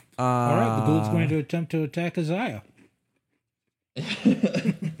 All right, the ghoul's going to attempt to attack Isaiah.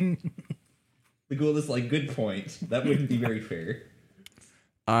 The ghoul is like, good point. That wouldn't be very fair.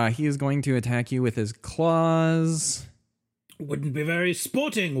 He is going to attack you with his claws. Wouldn't be very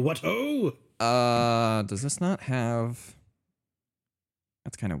sporting, what-ho? Does this not have...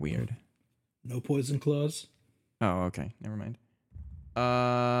 That's kind of weird. No poison claws? Oh, okay. Never mind.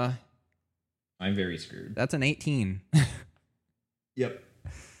 I'm very screwed. That's an 18. Yep.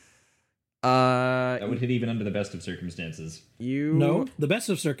 That would hit even under the best of circumstances. No, the best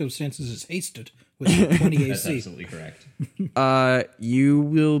of circumstances is hasted with 20 That's AC. absolutely correct. You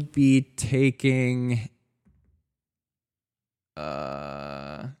will be taking...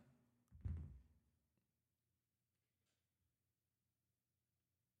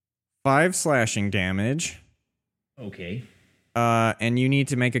 5 slashing damage. Okay. And you need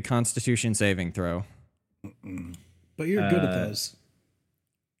to make a Constitution saving throw. But you're good at those.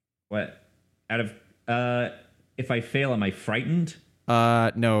 What? Out of if I fail, am I frightened?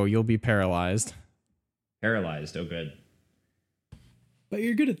 No, you'll be paralyzed. Paralyzed. Oh, good. But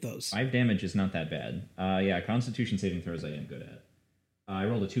you're good at those. 5 damage is not that bad. Yeah, Constitution saving throws I am good at. I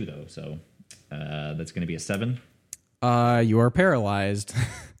rolled a 2 though, so that's going to be a 7. You are paralyzed.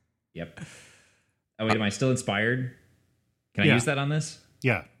 Yep. Oh wait, am I still inspired? Can I use that on this?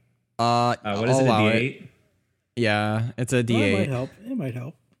 Yeah. What is it? A D8? Yeah, it's a Well, D8. it might help. It might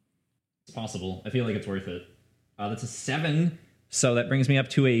help. It's possible. I feel like it's worth it. That's a 7. So that brings me up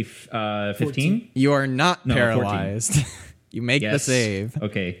to a 15. You are not 14. paralyzed. You make the save.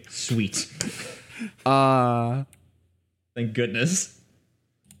 Okay, sweet. Thank goodness.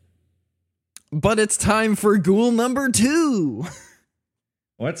 But it's time for ghoul number 2.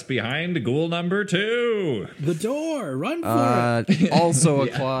 What's behind ghoul number 2? The door. Run for it. Also a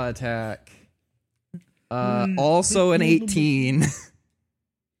claw attack. Also an 18.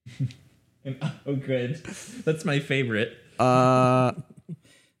 Oh, good. That's my favorite.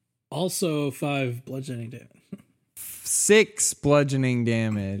 Also 5 bludgeoning damage. 6 bludgeoning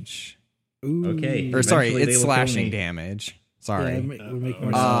damage. Ooh. Okay. Or sorry, Eventually they it's will kill slashing me. damage. Sorry. Yeah, we're making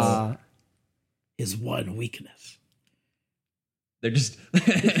more sense. His one weakness. They're just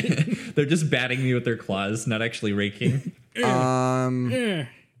they're just batting me with their claws, not actually raking. Yeah.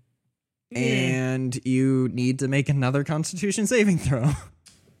 And you need to make another Constitution saving throw.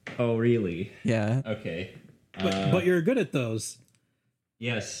 Oh, really? Yeah. Okay. But you're good at those.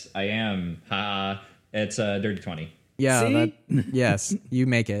 Yes, I am. It's a dirty 20. Yeah. See? Yes, you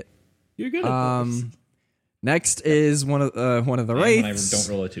make it. You're good at those. Next is one of the And when I wraiths.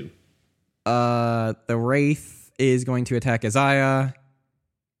 don't roll a 2. The wraith is going to attack Isaiah.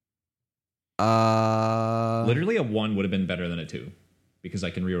 Literally a 1 would have been better than a 2 because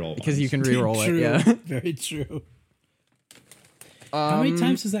I can reroll. Because ones. you can reroll True. it. Yeah. Very true. How many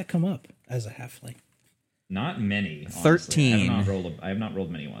times does that come up as a halfling? Not many. Honestly. 13. I have not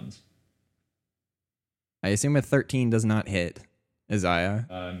rolled many ones. I assume a 13 does not hit Isaiah.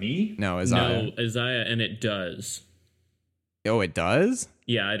 Me? No, Isaiah. No, Isaiah, and it does. Oh, it does?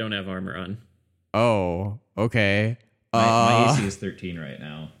 Yeah, I don't have armor on. Oh, okay. My AC is 13 right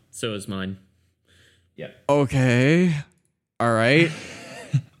now. So is mine. Yep. Okay. All right.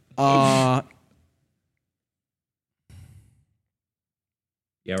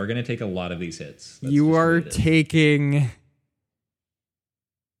 Yeah, we're gonna take a lot of these hits. That's You just are what it is. taking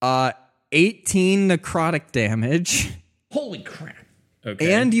 18 necrotic damage, Holy crap!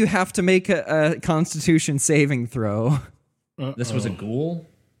 Okay. and you have to make a Constitution saving throw. This was a ghoul.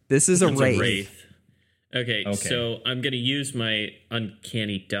 This is a It's wraith. a wraith. Okay, Okay. so I'm going to use my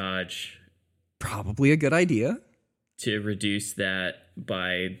uncanny dodge Probably a good idea. to reduce that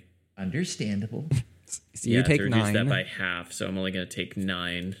by Understandable. So you take to reduce 9. that by half. So I'm only going to take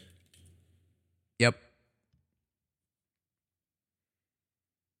 9. Yep.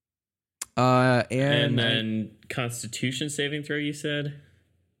 And I- then Constitution saving throw, you said?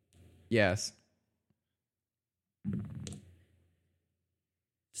 yes.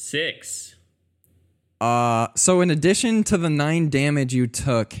 6. So in addition to the 9 damage you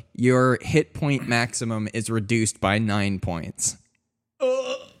took, your hit point maximum is reduced by 9 points.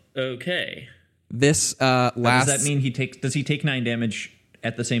 Okay. This Does last. that mean does he take 9 damage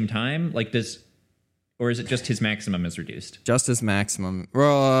at the same time? Or is it just his maximum is reduced? Just his maximum.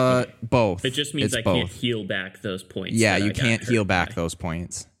 Both. It just means It's I both. can't heal back those points. Yeah, that you I got can't hurt heal back by. those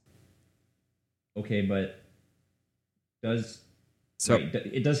points. Okay, but does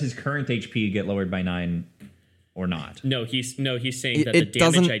his current HP get lowered by 9 or not? No, he's saying that It the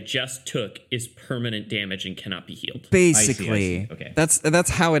damage doesn't- I just took is permanent damage and cannot be healed. Basically, I see. Okay. That's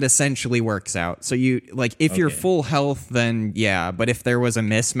how it essentially works out. So you if you're Okay. full health, then yeah. But if there was a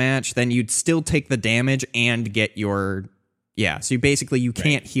mismatch, then you'd still take the damage and get your So you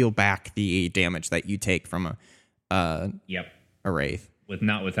can't heal back the damage that you take from a Yep. wraith.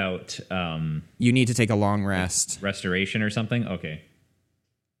 Without You need to take a long rest. restoration or something? Okay.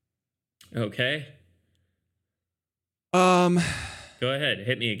 Okay. Um. Go ahead.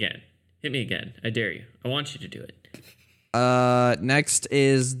 Hit me again. Hit me again. I dare you. I want you to do it. Next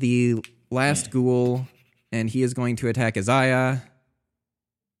is the last ghoul, and he is going to attack Isaiah.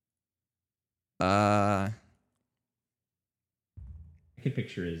 I can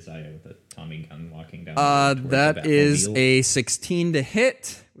picture Isaiah with a Tommy gun walking down. towards the That is Batmobile. a 16 to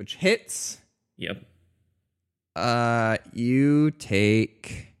hit, which hits. Yep. You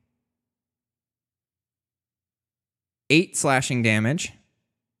take 8 slashing damage,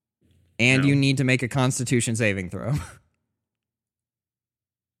 and No. you need to make a Constitution saving throw.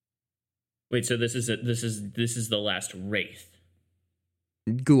 Wait. So this is the last wraith.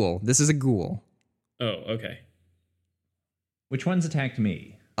 Ghoul. This is a ghoul. Oh. Okay. Which ones attacked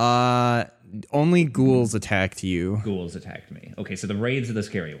me? Only ghouls attacked you. Ghouls attacked me. Okay, so the raids are the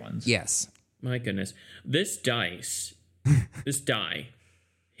scary ones. Yes. My goodness. This die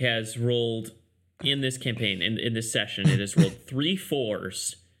has rolled in this campaign, in this session, it has rolled 3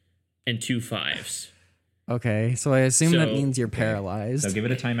 4s and 2 5s. Okay, so I assume that So- means you're paralyzed. So give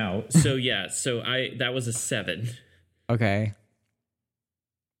it a timeout. So yeah, that was a 7. Okay.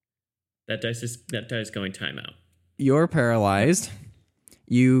 That dice is going timeout. You're paralyzed.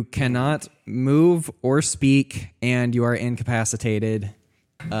 You cannot move or speak, and you are incapacitated.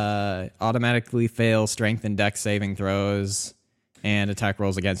 Automatically fail strength and dex saving throws, and attack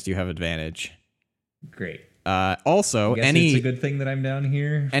rolls against you have advantage. Great. Also, I guess any it's a good thing that I'm down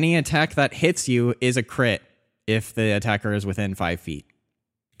here. any attack that hits you is a crit if the attacker is within 5 feet.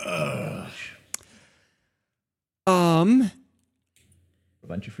 A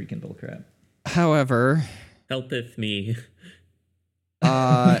bunch of freaking bullcrap. However, Helpeth me.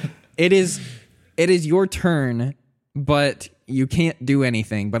 it is your turn, but you can't do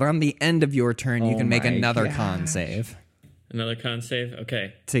anything. But on the end of your turn, you Oh can make my another gosh. con save Another con save?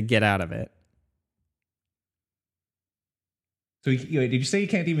 Okay. to get out of it. So wait, did you say you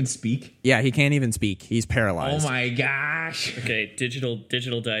can't even speak? Yeah, he can't even speak. He's Oh paralyzed. my gosh. Okay,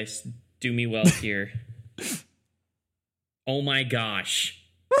 digital dice, do me well here. Oh my gosh.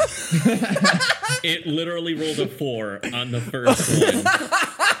 It literally rolled a 4 on the first one.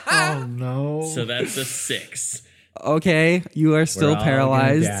 Oh no. So that's a 6. Okay, you are still We're all gonna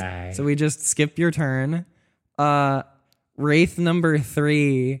paralyzed. die. So we just skip your turn. Wraith number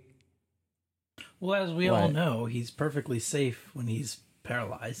 3. Well, as we all What? know, he's perfectly safe when he's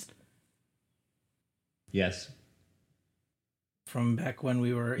paralyzed. Yes. From back when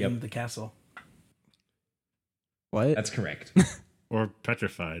we were Yep. in the castle. What? That's correct. Or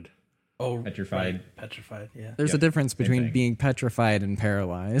petrified. Oh, Petrified. right, petrified. Yeah. There's a Yep, difference same between thing. being petrified and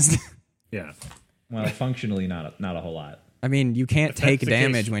paralyzed. Yeah. Well, functionally not a whole lot. I mean, you can't If that's take the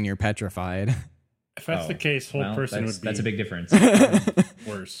damage case- when you're petrified. If that's the Oh, case, whole well, person that's, would be that's a big difference.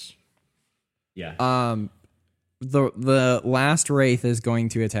 worse. Yeah. The last wraith is going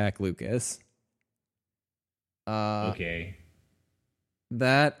to attack Lucas. Okay.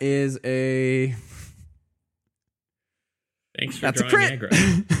 That is a Thanks for that's a drawing crit.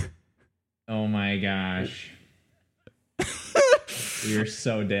 aggro. Oh my gosh. You're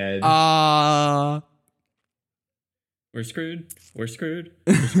so dead. We're screwed. We're screwed.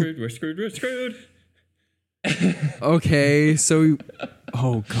 We're screwed. We're screwed. We're screwed. Okay, so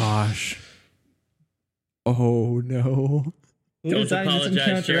oh gosh. Oh no. Who Don't designed this apologize,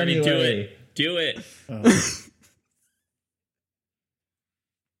 encounter Jeremy. Do anyway? it. Do it.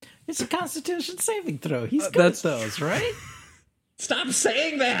 It's a Constitution saving throw. He's good That's- at those, right? Stop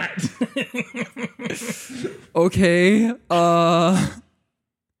saying that. Okay.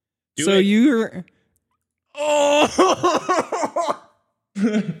 Do so it. you're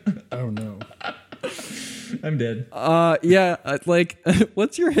Oh no. I'm dead. yeah, like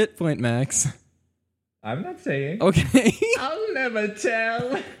what's your hit point max? I'm not saying. Okay. I'll never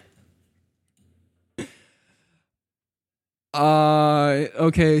tell.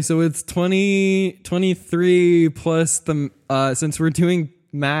 Okay, so it's 23 plus the since we're doing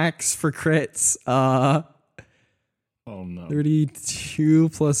max for crits, Oh no. 32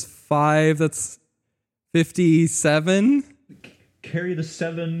 plus 5, that's 57. Carry the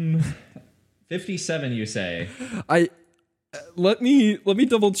 7. 57, you say? Let me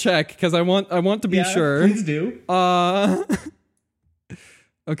double check because I want to be sure. Please do.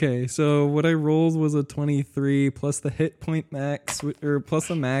 Okay, so what I rolled was a 23 plus the hit point max, or plus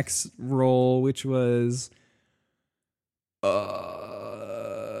the max roll, which was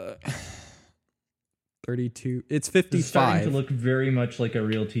 32. It's 55. It's starting to look very much like a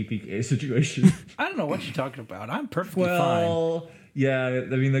real TPK situation. I don't know what you're talking about. I'm perfectly fine. Well, yeah, I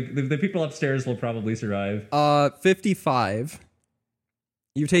mean, the people upstairs will probably survive. 55.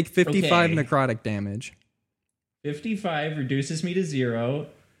 You take 55 Okay. necrotic damage. 55 reduces me to 0,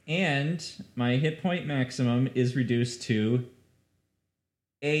 and my hit point maximum is reduced to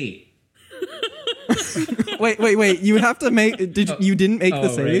 8. Wait. You have to make. You didn't make the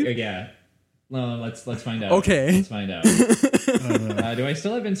save? Right, yeah. No, let's find out. Okay. Let's find out. Do I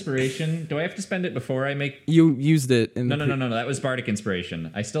still have inspiration? Do I have to spend it before I make? You used it in No. That was bardic inspiration.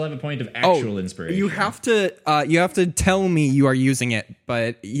 I still have a point of actual inspiration. You have to tell me you are using it,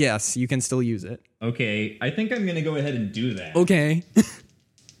 but yes, you can still use it. Okay, I think I'm gonna go ahead and do that. Okay.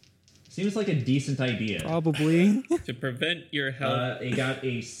 Seems like a decent idea. Probably. To prevent your health. I got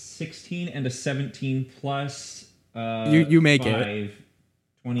a 16 and a 17 plus. You make 5, it.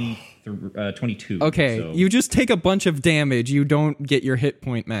 22. Okay, so, you just take a bunch of damage. You don't get your hit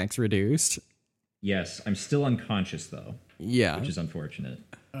point max reduced. Yes, I'm still unconscious though, Yeah. which is unfortunate.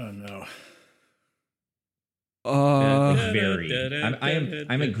 Oh no. Very.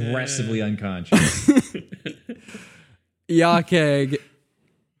 I'm aggressively unconscious. Yakeg,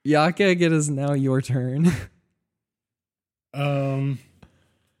 it is now your turn. Can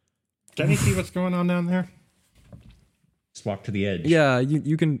you see what's going on down there? Just walk to the edge. Yeah,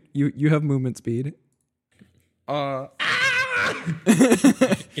 you can you have movement speed. In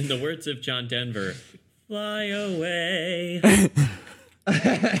the words of John Denver, fly away.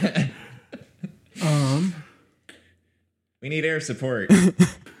 We need air support.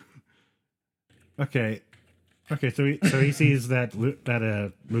 Okay. So he sees that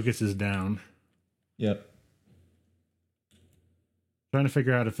Lucas is down. Yep. Trying to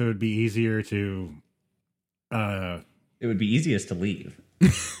figure out if it would be easier to. It would be easiest to leave.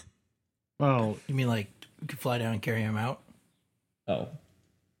 Well, You mean like we could fly down and carry him out? Oh.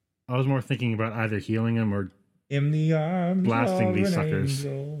 I was more thinking about either healing him or In the arms blasting of these an suckers.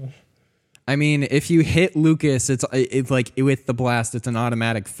 angel. I mean, if you hit Lucas, it's like with the blast, it's an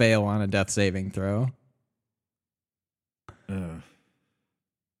automatic fail on a death saving throw. How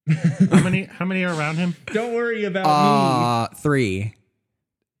many are around him? Don't worry about 3.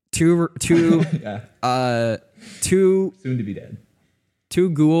 Two, me. Yeah. two Soon to be dead.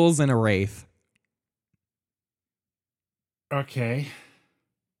 ghouls and a wraith. Okay.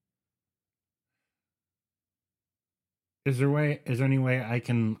 Is there any way I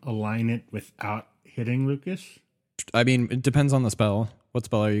can align it without hitting Lucas? I mean, it depends on the spell. What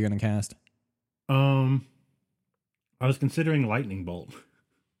spell are you going to cast? I was considering lightning bolt.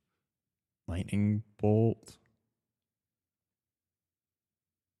 Lightning bolt.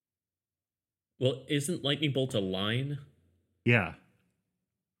 Well, isn't lightning bolt a line? Yeah.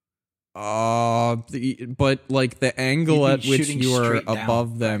 But like the angle You'd at be which shooting you are straight down,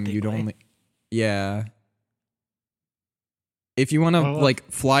 above them, you'd practically. only. Yeah. If you want to Well, like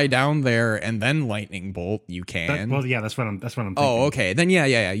fly down there and then lightning bolt, you can. That's what I'm thinking. Oh, okay. Then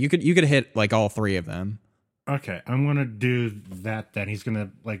yeah. You could hit like all 3 of them. Okay, I'm gonna do that. Then he's gonna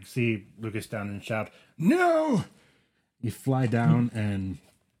like see Lucas down and shout, "No!" You fly down and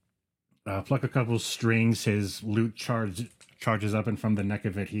pluck a couple strings. His loot charges up, and from the neck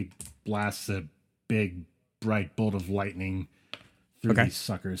of it, he blasts a big, bright bolt of lightning through Okay. these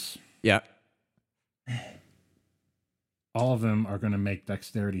suckers. Yeah. All of them are gonna make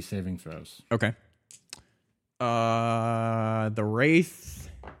dexterity saving throws. Okay. The wraith.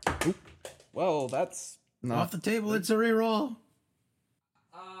 Oop. Well, that's not. Off the table, it's a reroll.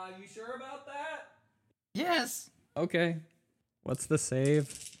 You sure about that? Yes. Okay. What's the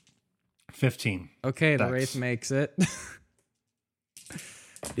save? 15. Okay, the Dex. wraith makes it.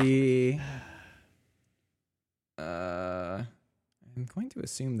 I'm going to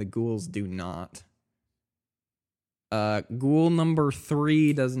assume the ghouls do not. Ghoul number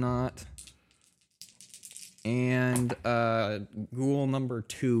 3 does not. And ghoul number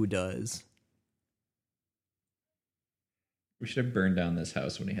 2 does. We should have burned down this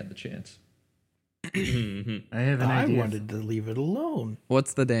house when he had the chance. I have an I idea. wanted to leave it alone.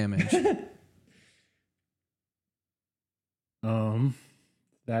 What's the damage?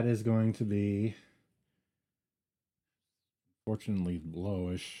 That is going to be, fortunately,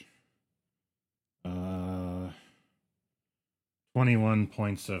 lowish. 21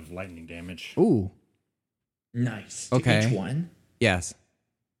 points of lightning damage. Ooh. Nice. Okay. Each one? Yes.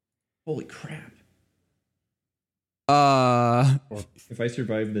 Holy crap. If I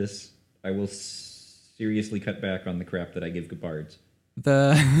survive this, I will seriously cut back on the crap that I give Gabards.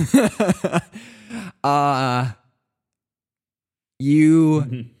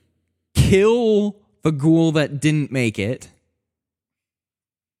 You kill the ghoul that didn't make it.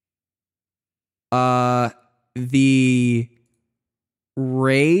 The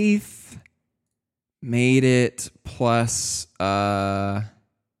wraith made it plus no,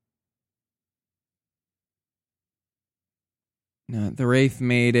 the wraith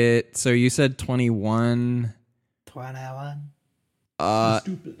made it. So you said 21. 21.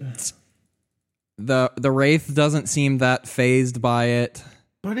 The wraith doesn't seem that phased by it.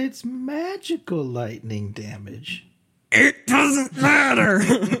 But it's magical lightning damage. It doesn't matter.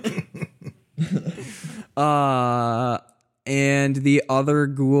 And the other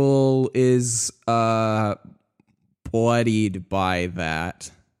ghoul is bloodied by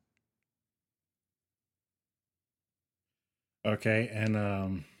that. Okay,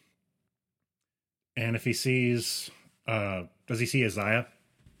 and if he sees, does he see Isaiah?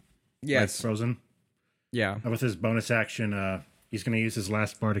 Yes. Like frozen. Yeah. With his bonus action, he's going to use his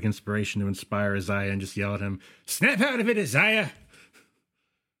last bardic inspiration to inspire Isaiah and just yell at him, "Snap out of it, Isaiah!"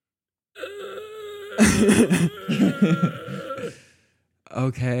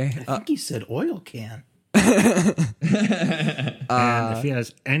 Okay. I think he said oil can. And if he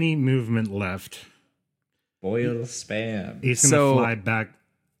has any movement left, Boil spam. he's going to fly back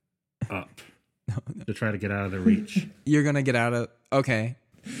up to try to get out of the reach. You're gonna get out of. Okay.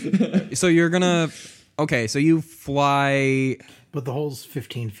 So you're gonna. Okay, so you fly. But the hole's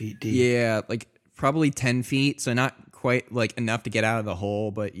 15 feet deep. Yeah, like probably 10 feet. So not quite like enough to get out of the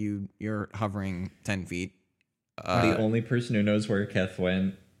hole, but you're hovering 10 feet. The only person who knows where Keth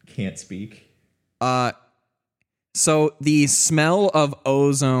went can't speak. So the smell of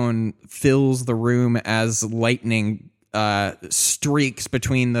ozone fills the room as lightning streaks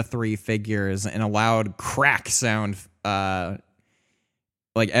between the three figures and a loud crack sound.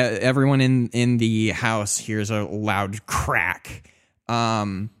 Like everyone in the house hears a loud crack.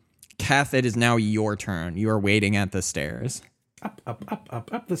 Kath, it is now your turn. You are waiting at the stairs.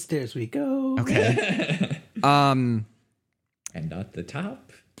 Up the stairs we go. Okay. And not the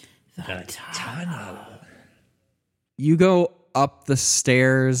top. The tunnel. You go up the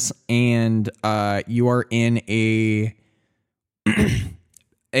stairs and you are in a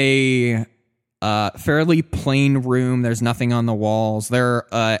fairly plain room. There's nothing on the walls.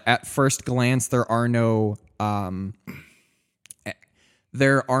 At first glance, there are no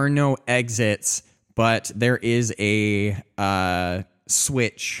exits, but there is a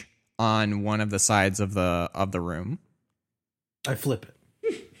switch on one of the sides of the room. I flip it.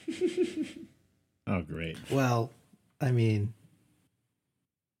 Oh, great. Well, I mean,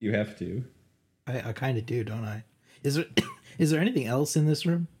 You have to. I kind of do, don't I? Is there anything else in this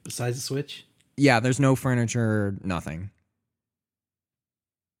room besides the switch? Yeah, there's no furniture, nothing.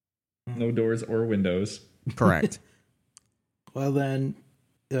 No doors or windows. Correct. Well, then,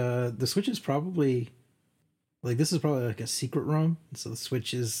 the switch is probably this is probably like a secret room. So the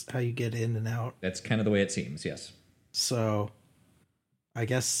switch is how you get in and out. That's kind of the way it seems, yes. So, I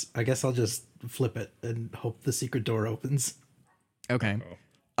guess I'll just flip it and hope the secret door opens. Okay.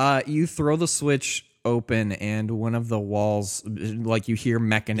 You throw the switch open and one of the walls, like you hear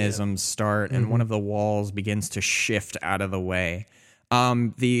mechanisms start and one of the walls begins to shift out of the way.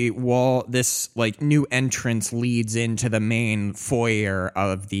 The wall, this like new entrance leads into the main foyer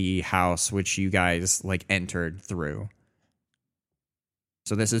of the house, which you guys like entered through.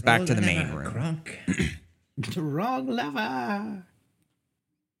 So this is back to the main room. Crunk. Wrong lever.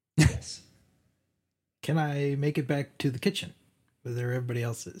 Yes. Can I make it back to the kitchen where everybody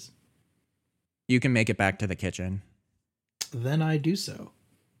else is? You can make it back to the kitchen. Then I do so.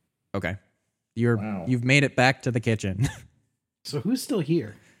 Okay. Wow. You've made it back to the kitchen. So who's still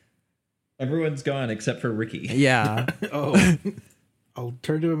here? Everyone's gone except for Ricky. Yeah. Oh, I'll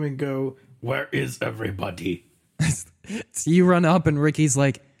turn to him and go, "Where is everybody?" So you run up and Ricky's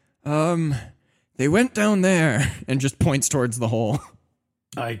like, they went down there and just points towards the hole.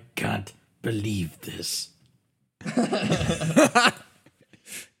 I can't believe this.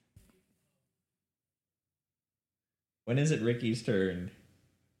 When is it Ricky's turn?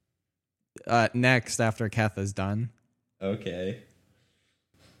 Next, after Keth is done. Okay.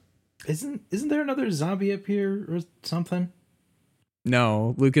 Isn't there another zombie up here or something?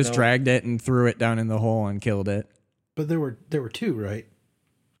 No, Lucas No. dragged it and threw it down in the hole and killed it. But there were two, right?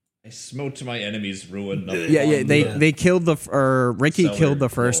 I smote my enemy's ruin. Yeah. They killed Ricky cellar killed the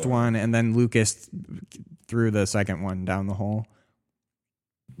first floor. one, and then Lucas threw the second one down the hole.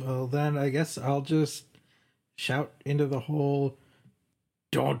 Well, then I guess I'll just shout into the hole,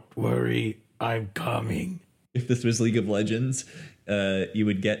 "Don't worry, I'm coming." If this was League of Legends, you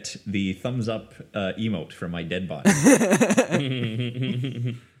would get the thumbs up emote from my dead body.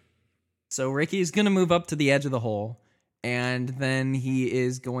 So Ricky's gonna move up to the edge of the hole, and then he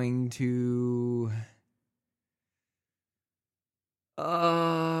is going to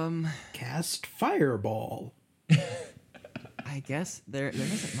Cast fireball. I guess there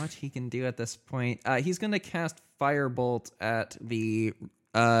isn't much he can do at this point. He's going to cast Firebolt at the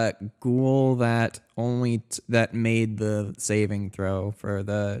ghoul that that made the saving throw for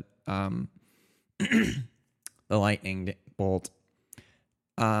the the lightning bolt.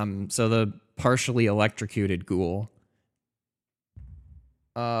 So the partially electrocuted ghoul.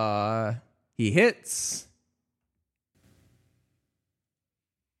 He hits.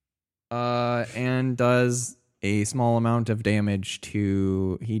 And does a small amount of damage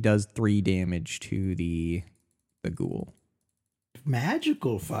he does 3 damage to the ghoul.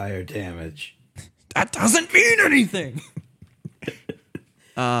 Magical fire damage. That doesn't mean anything.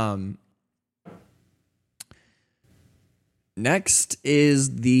 Next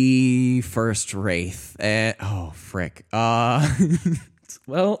is the first wraith. Oh frick.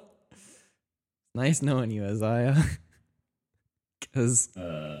 Well, nice knowing you, Isaiah. Because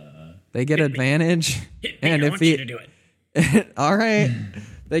they get advantage. Hit me, And I if want he you to do it. all right,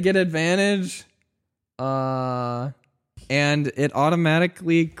 they get advantage. And it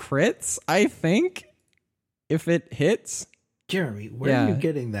automatically crits, I think, if it hits. Jeremy, where Yeah. are you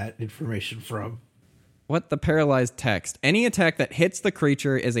getting that information from? What the paralyzed text? Any attack that hits the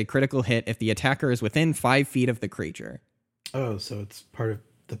creature is a critical hit if the attacker is within 5 feet of the creature. Oh, so it's part of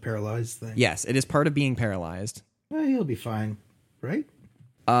the paralyzed thing. Yes, it is part of being paralyzed. Well, he'll be fine, right?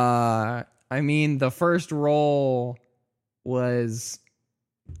 I mean, the first roll was,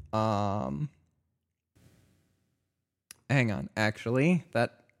 hang on, actually,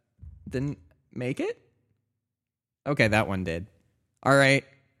 that didn't make it? Okay, that one did. All right.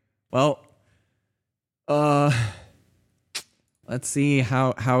 Well, let's see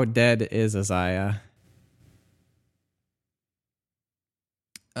how dead is Isaiah.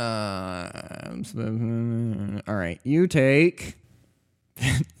 All right, you take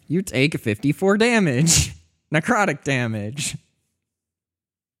 54 damage. Necrotic damage.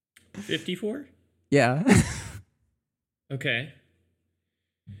 54? Yeah. Okay.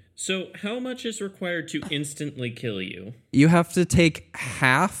 So, how much is required to instantly kill you? You have to take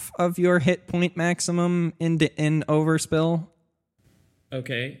half of your hit point maximum in overspill.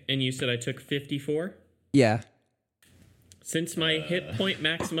 Okay, and you said I took 54? Yeah. Since my hit point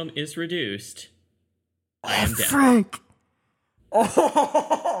maximum is reduced, I am dead. Frank.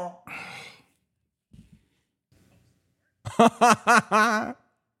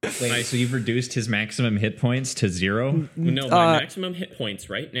 Wait, so you've reduced his maximum hit points to 0? No, my maximum hit points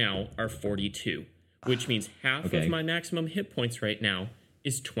right now are 42, which means half Okay. of my maximum hit points right now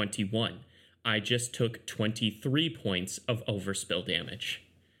is 21. I just took 23 points of overspill damage.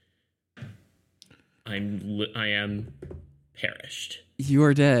 I am perished. You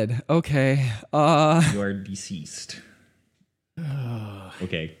are dead. Okay. You are deceased.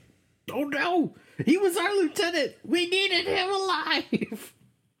 Okay. Oh no! He was our lieutenant! We needed him alive!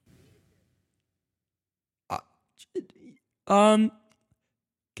 Can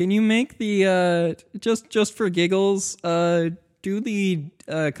you make the just for giggles, do the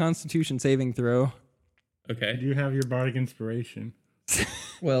Constitution saving throw? Okay. You have your bardic inspiration.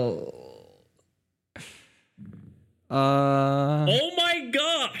 Well, Oh my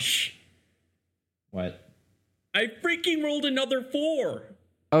gosh! what? I freaking rolled another 4.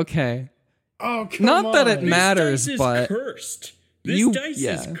 Okay. Oh, come Not on. that it This matters, dice is but cursed. This you- dice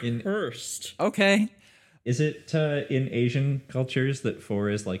yeah. is cursed. okay. Is it in Asian cultures that 4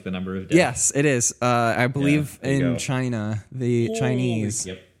 is like the number of death? Yes, it is. I believe there you in go. China, the Holy- Chinese,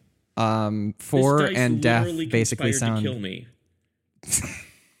 Yep. 4 This dice and death literally basically conspired to kill sound me.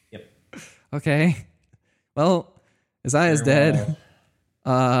 Yep. okay. Well, Isaiah's dead.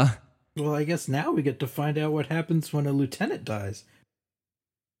 Well, I guess now we get to find out what happens when a lieutenant dies.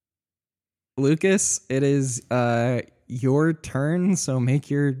 Lucas, it is your turn, so make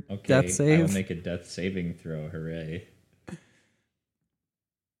your Okay. death I save. will make a death saving throw. Hooray.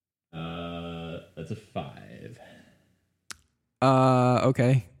 That's a 5.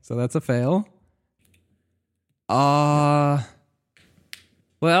 Okay. So that's a fail. Well,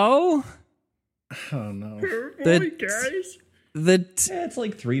 Oh no. the It's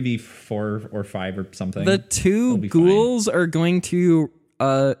like 3v4 or 5 or something. the two It'll be ghouls are going to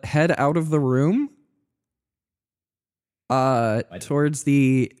head out of the room towards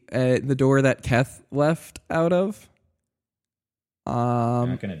the door that Keth left out of. They're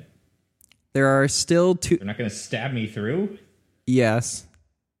not gonna There are still two. They're not gonna stab me through? Yes.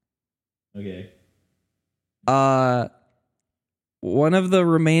 Okay. One of the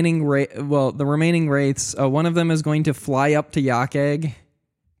remaining the remaining wraiths, one of them is going to fly up to Yakeg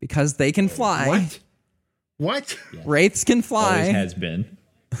because they can fly. What? Wraiths can fly. Always has been.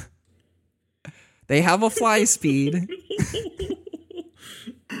 They have a fly speed.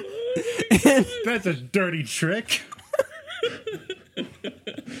 That's a dirty trick.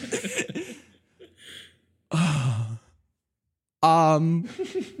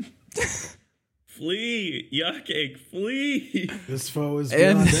 Flee, Yakeg, flee. This foe is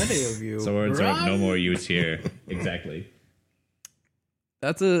beyond any of you. Swords are of no more use here. Exactly.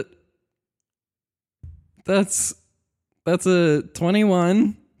 That's a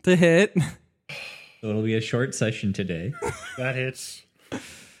 21 to hit. So it'll be a short session today. That hits.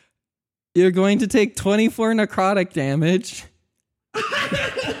 You're going to take 24 necrotic damage.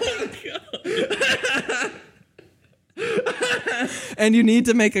 And you need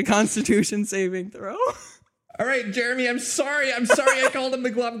to make a constitution saving throw. All right, Jeremy, I'm sorry. I called him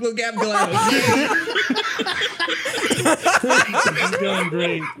the Glub Glub Gab Glab. He's doing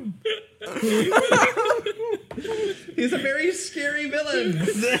great. He's a very scary villain.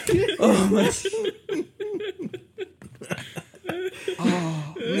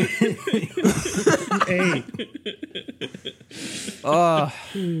 Hey.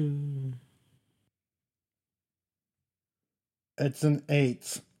 It's an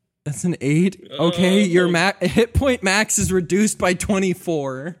 8. That's an 8. Okay, your hit point max is reduced by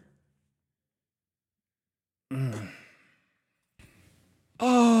 24.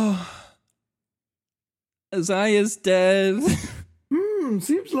 Isaiah's dead.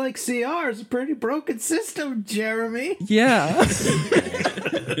 Seems like CR is a pretty broken system, Jeremy. Yeah.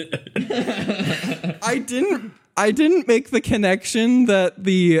 I didn't make the connection that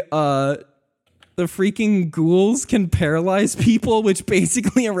the freaking ghouls can paralyze people, which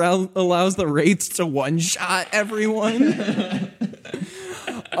basically allows the wraiths to one-shot everyone.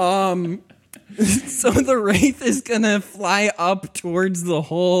 So the wraith is gonna fly up towards the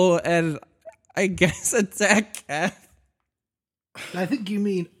hole and I guess attack Keth. I think you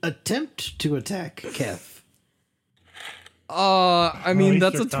mean attempt to attack Keth. I mean, least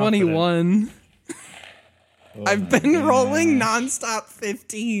that's a you're confident. 21. I've been rolling nonstop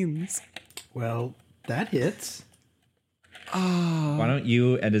 15s. Well, that hits. Why don't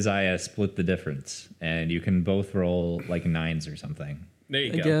you and Isaiah split the difference, and you can both roll like 9s or something. There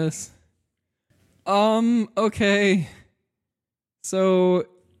you I go. guess. Okay. So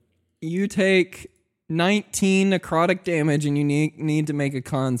you take 19 necrotic damage and you need to make a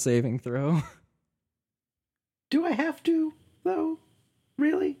con saving throw. Do I have to, though?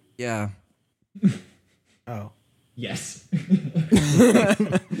 Really? Yeah. Oh. Yes.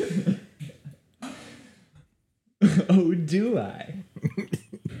 Oh, do I?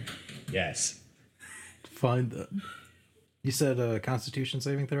 Yes. Find them. You said a Constitution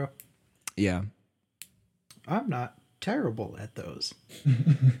saving throw? Yeah. I'm not terrible at those.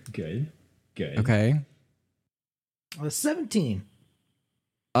 Good. Okay. 17.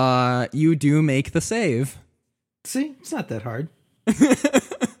 You do make the save. See? It's not that hard.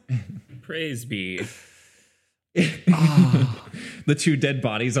 Praise be. The two dead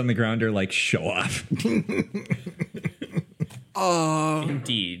bodies on the ground are like, show off.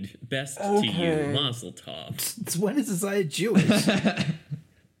 Indeed. Best to you, Mazel Tov. When is Isaiah Jewish?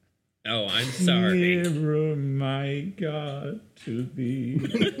 Oh, I'm sorry. Nearer, my God, to thee.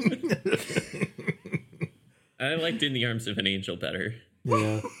 I liked In the Arms of an Angel better.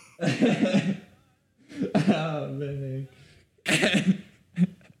 Yeah. Oh, man.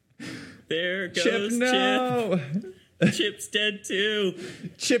 There goes Chip, no! Chip. Chip's dead too.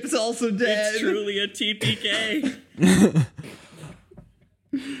 Chip's also dead. It's truly a TPK.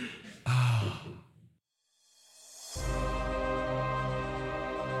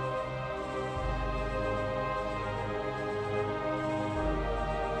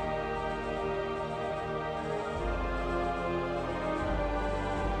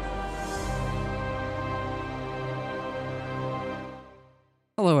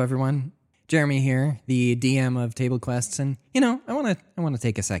 Hello, everyone. Jeremy here, the DM of Table Quests, and I want to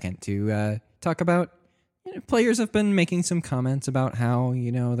take a second to talk about. Players have been making some comments about how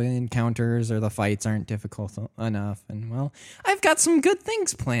the encounters or the fights aren't difficult enough, and well, I've got some good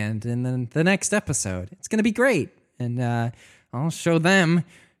things planned in the next episode. It's going to be great, and I'll show them.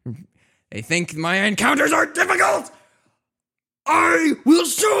 They think my encounters are difficult. I will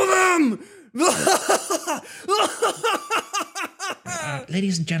show them.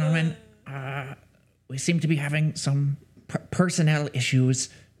 Ladies and gentlemen, we seem to be having some personnel issues.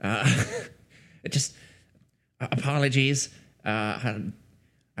 Just apologies. I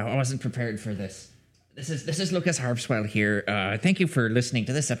wasn't prepared for this. This is Lucas Harpswell here. Thank you for listening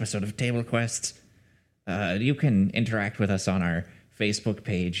to this episode of Table Quests. You can interact with us on our Facebook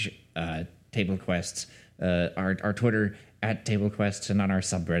page, Table Quests, our Twitter @Table Quests, and on our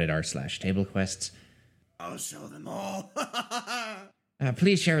subreddit r/Table Quests. I'll show them all.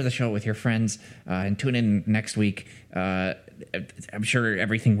 Please share the show with your friends and tune in next week. I'm sure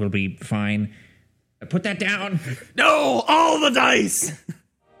everything will be fine. Put that down. No, all the dice.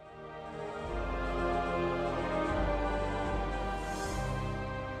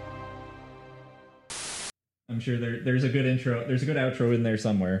 I'm sure there's a good intro. There's a good outro in there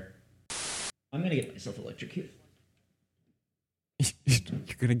somewhere. I'm gonna get myself electrocuted.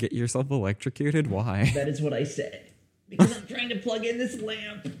 You're gonna get yourself electrocuted? Why? That is what I said. Because I'm trying to plug in this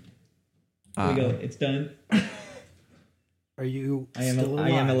lamp. There we go. It's done. Are you I am still alive? I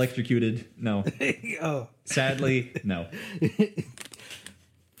am electrocuted. No. Oh. Sadly, no.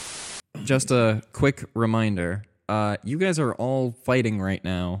 Just a quick reminder. You guys are all fighting right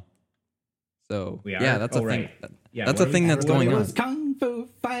now. So We are? yeah, that's a Oh, thing. right. Yeah, That's a thing that's Everyone going on. was kung fu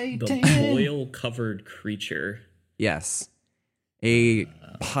fighting. The boil-covered creature. Yes. A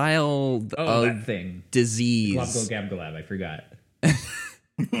pile that of thing. disease. Globgo Gabgalab, I forgot.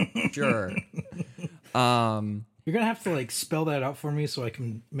 Sure. You're gonna have to spell that out for me so I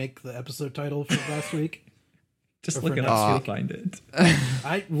can make the episode title for last week. Just Or look for it next up, you'll week. find it.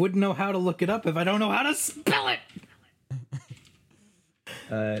 I wouldn't know how to look it up if I don't know how to spell it.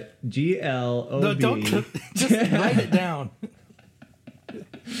 GLOB. No, don't just write it down.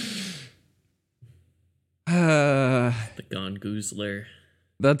 The Gongoozler.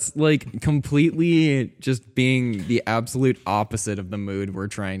 That's completely just being the absolute opposite of the mood we're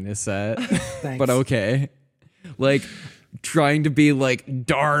trying to set. Thanks. But okay. Trying to be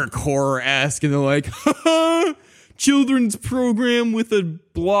dark horror-esque, and they're like, children's program with a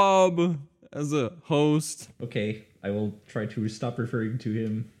blob as a host. Okay, I will try to stop referring to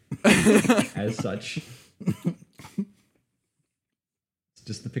him as such. It's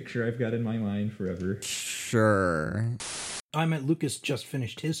just the picture I've got in my mind forever. Sure. I meant Lucas just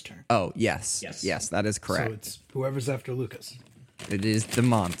finished his turn. Oh, yes. Yes. Yes, that is So correct. it's whoever's after Lucas. It is the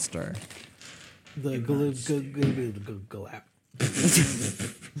monster. The glap.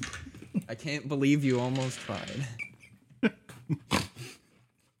 I can't believe you almost tried.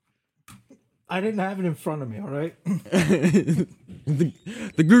 I didn't have it in front of me, all right?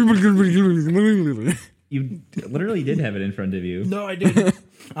 You literally did have it in front of you. No, I didn't.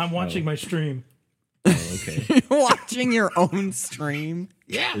 I'm watching my stream. Oh, okay. Watching your own stream.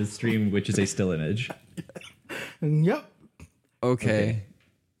 The stream, which is a still image. Yep. Okay.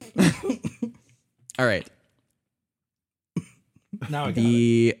 All right. Now I got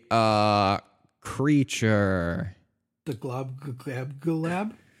it. The creature, The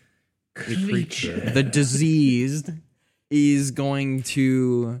glab. the diseased, is going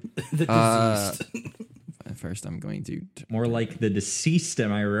to. The diseased. First, I'm going to. More like the deceased,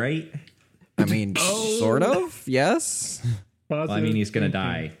 am I right? I mean, sort of. Yes, Well, I mean, he's gonna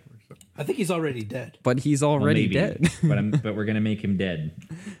die. I think he's already dead. but he's Well, already maybe, dead. but we're gonna make him dead.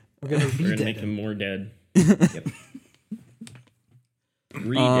 We're gonna be We're gonna dead. make him more dead. Yep.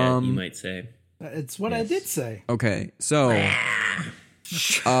 Re-dead, you might say. It's what I did say. Okay, so. That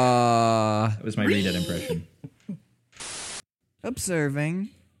was my read-it impression. Observing.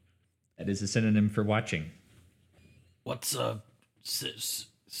 That is a synonym for watching. What's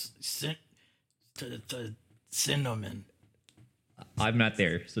cinnamon? I'm not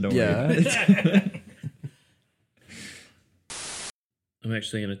there, so don't worry. Yeah. I'm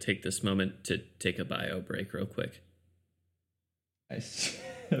actually going to take this moment to take a bio break real quick.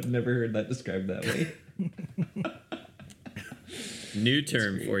 I've never heard that described that way. New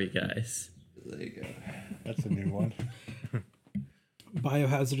term for you guys. There you go. That's a new one.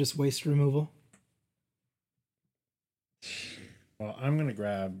 Biohazardous waste removal. Well, I'm going to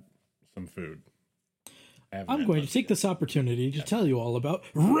grab some food. I'm going to take this opportunity to tell you all about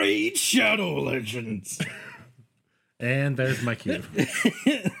Raid Shadow Legends. And there's my cue.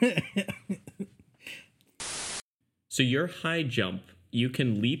 So your high jump, you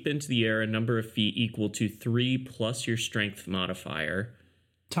can leap into the air a number of feet equal to 3 plus your strength modifier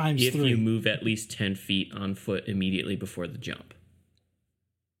Times if 3. you move at least 10 feet on foot immediately before the jump.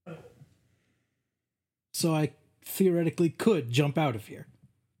 So I theoretically could jump out of here.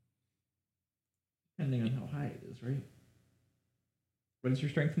 Depending on how high it is, right? What is your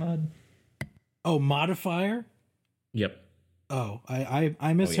strength mod? Oh, modifier? Yep. Oh,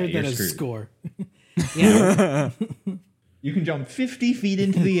 I misheard you're that as screwed. score. You can jump 50 feet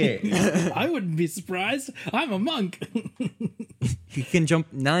into the air. I wouldn't be surprised. I'm a monk. He can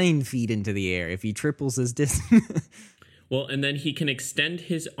jump 9 feet into the air if he triples his distance. Well, and then he can extend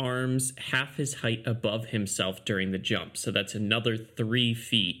his arms half his height above himself during the jump. So that's another 3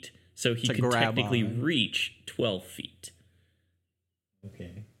 feet. So he To could grab technically on. reach 12 feet.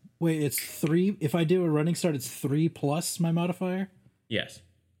 Okay. Wait, it's 3. If I do a running start, it's 3 plus my modifier? Yes.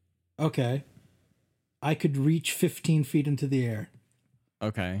 Okay. I could reach 15 feet into the air.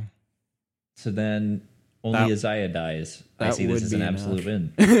 Okay. So then only That- Isaiah dies. I that see this would as an be absolute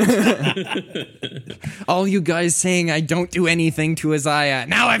win. All you guys saying I don't do anything to Isaiah.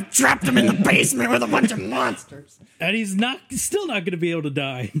 Now I've trapped him in the basement with a bunch of monsters. And he's still not going to be able to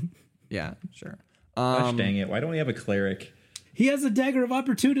die. Yeah, sure. Gosh dang it. Why don't we have a cleric? He has a dagger of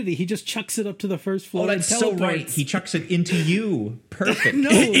opportunity. He just chucks it up to the first floor. Oh, that's and so right. teleports. He chucks it into you. Perfect. No.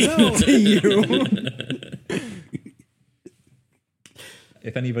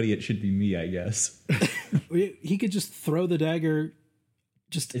 If anybody, it should be me, I guess. He could just throw the dagger.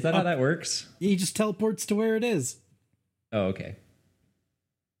 Just Is that how that works? He just teleports to where it is. Oh, okay.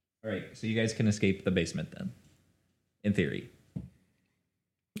 All right. So you guys can escape the basement then. In theory.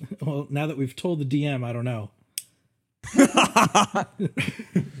 Well, now that we've told the DM, I don't know.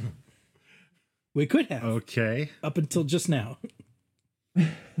 We could have Okay. up until just now.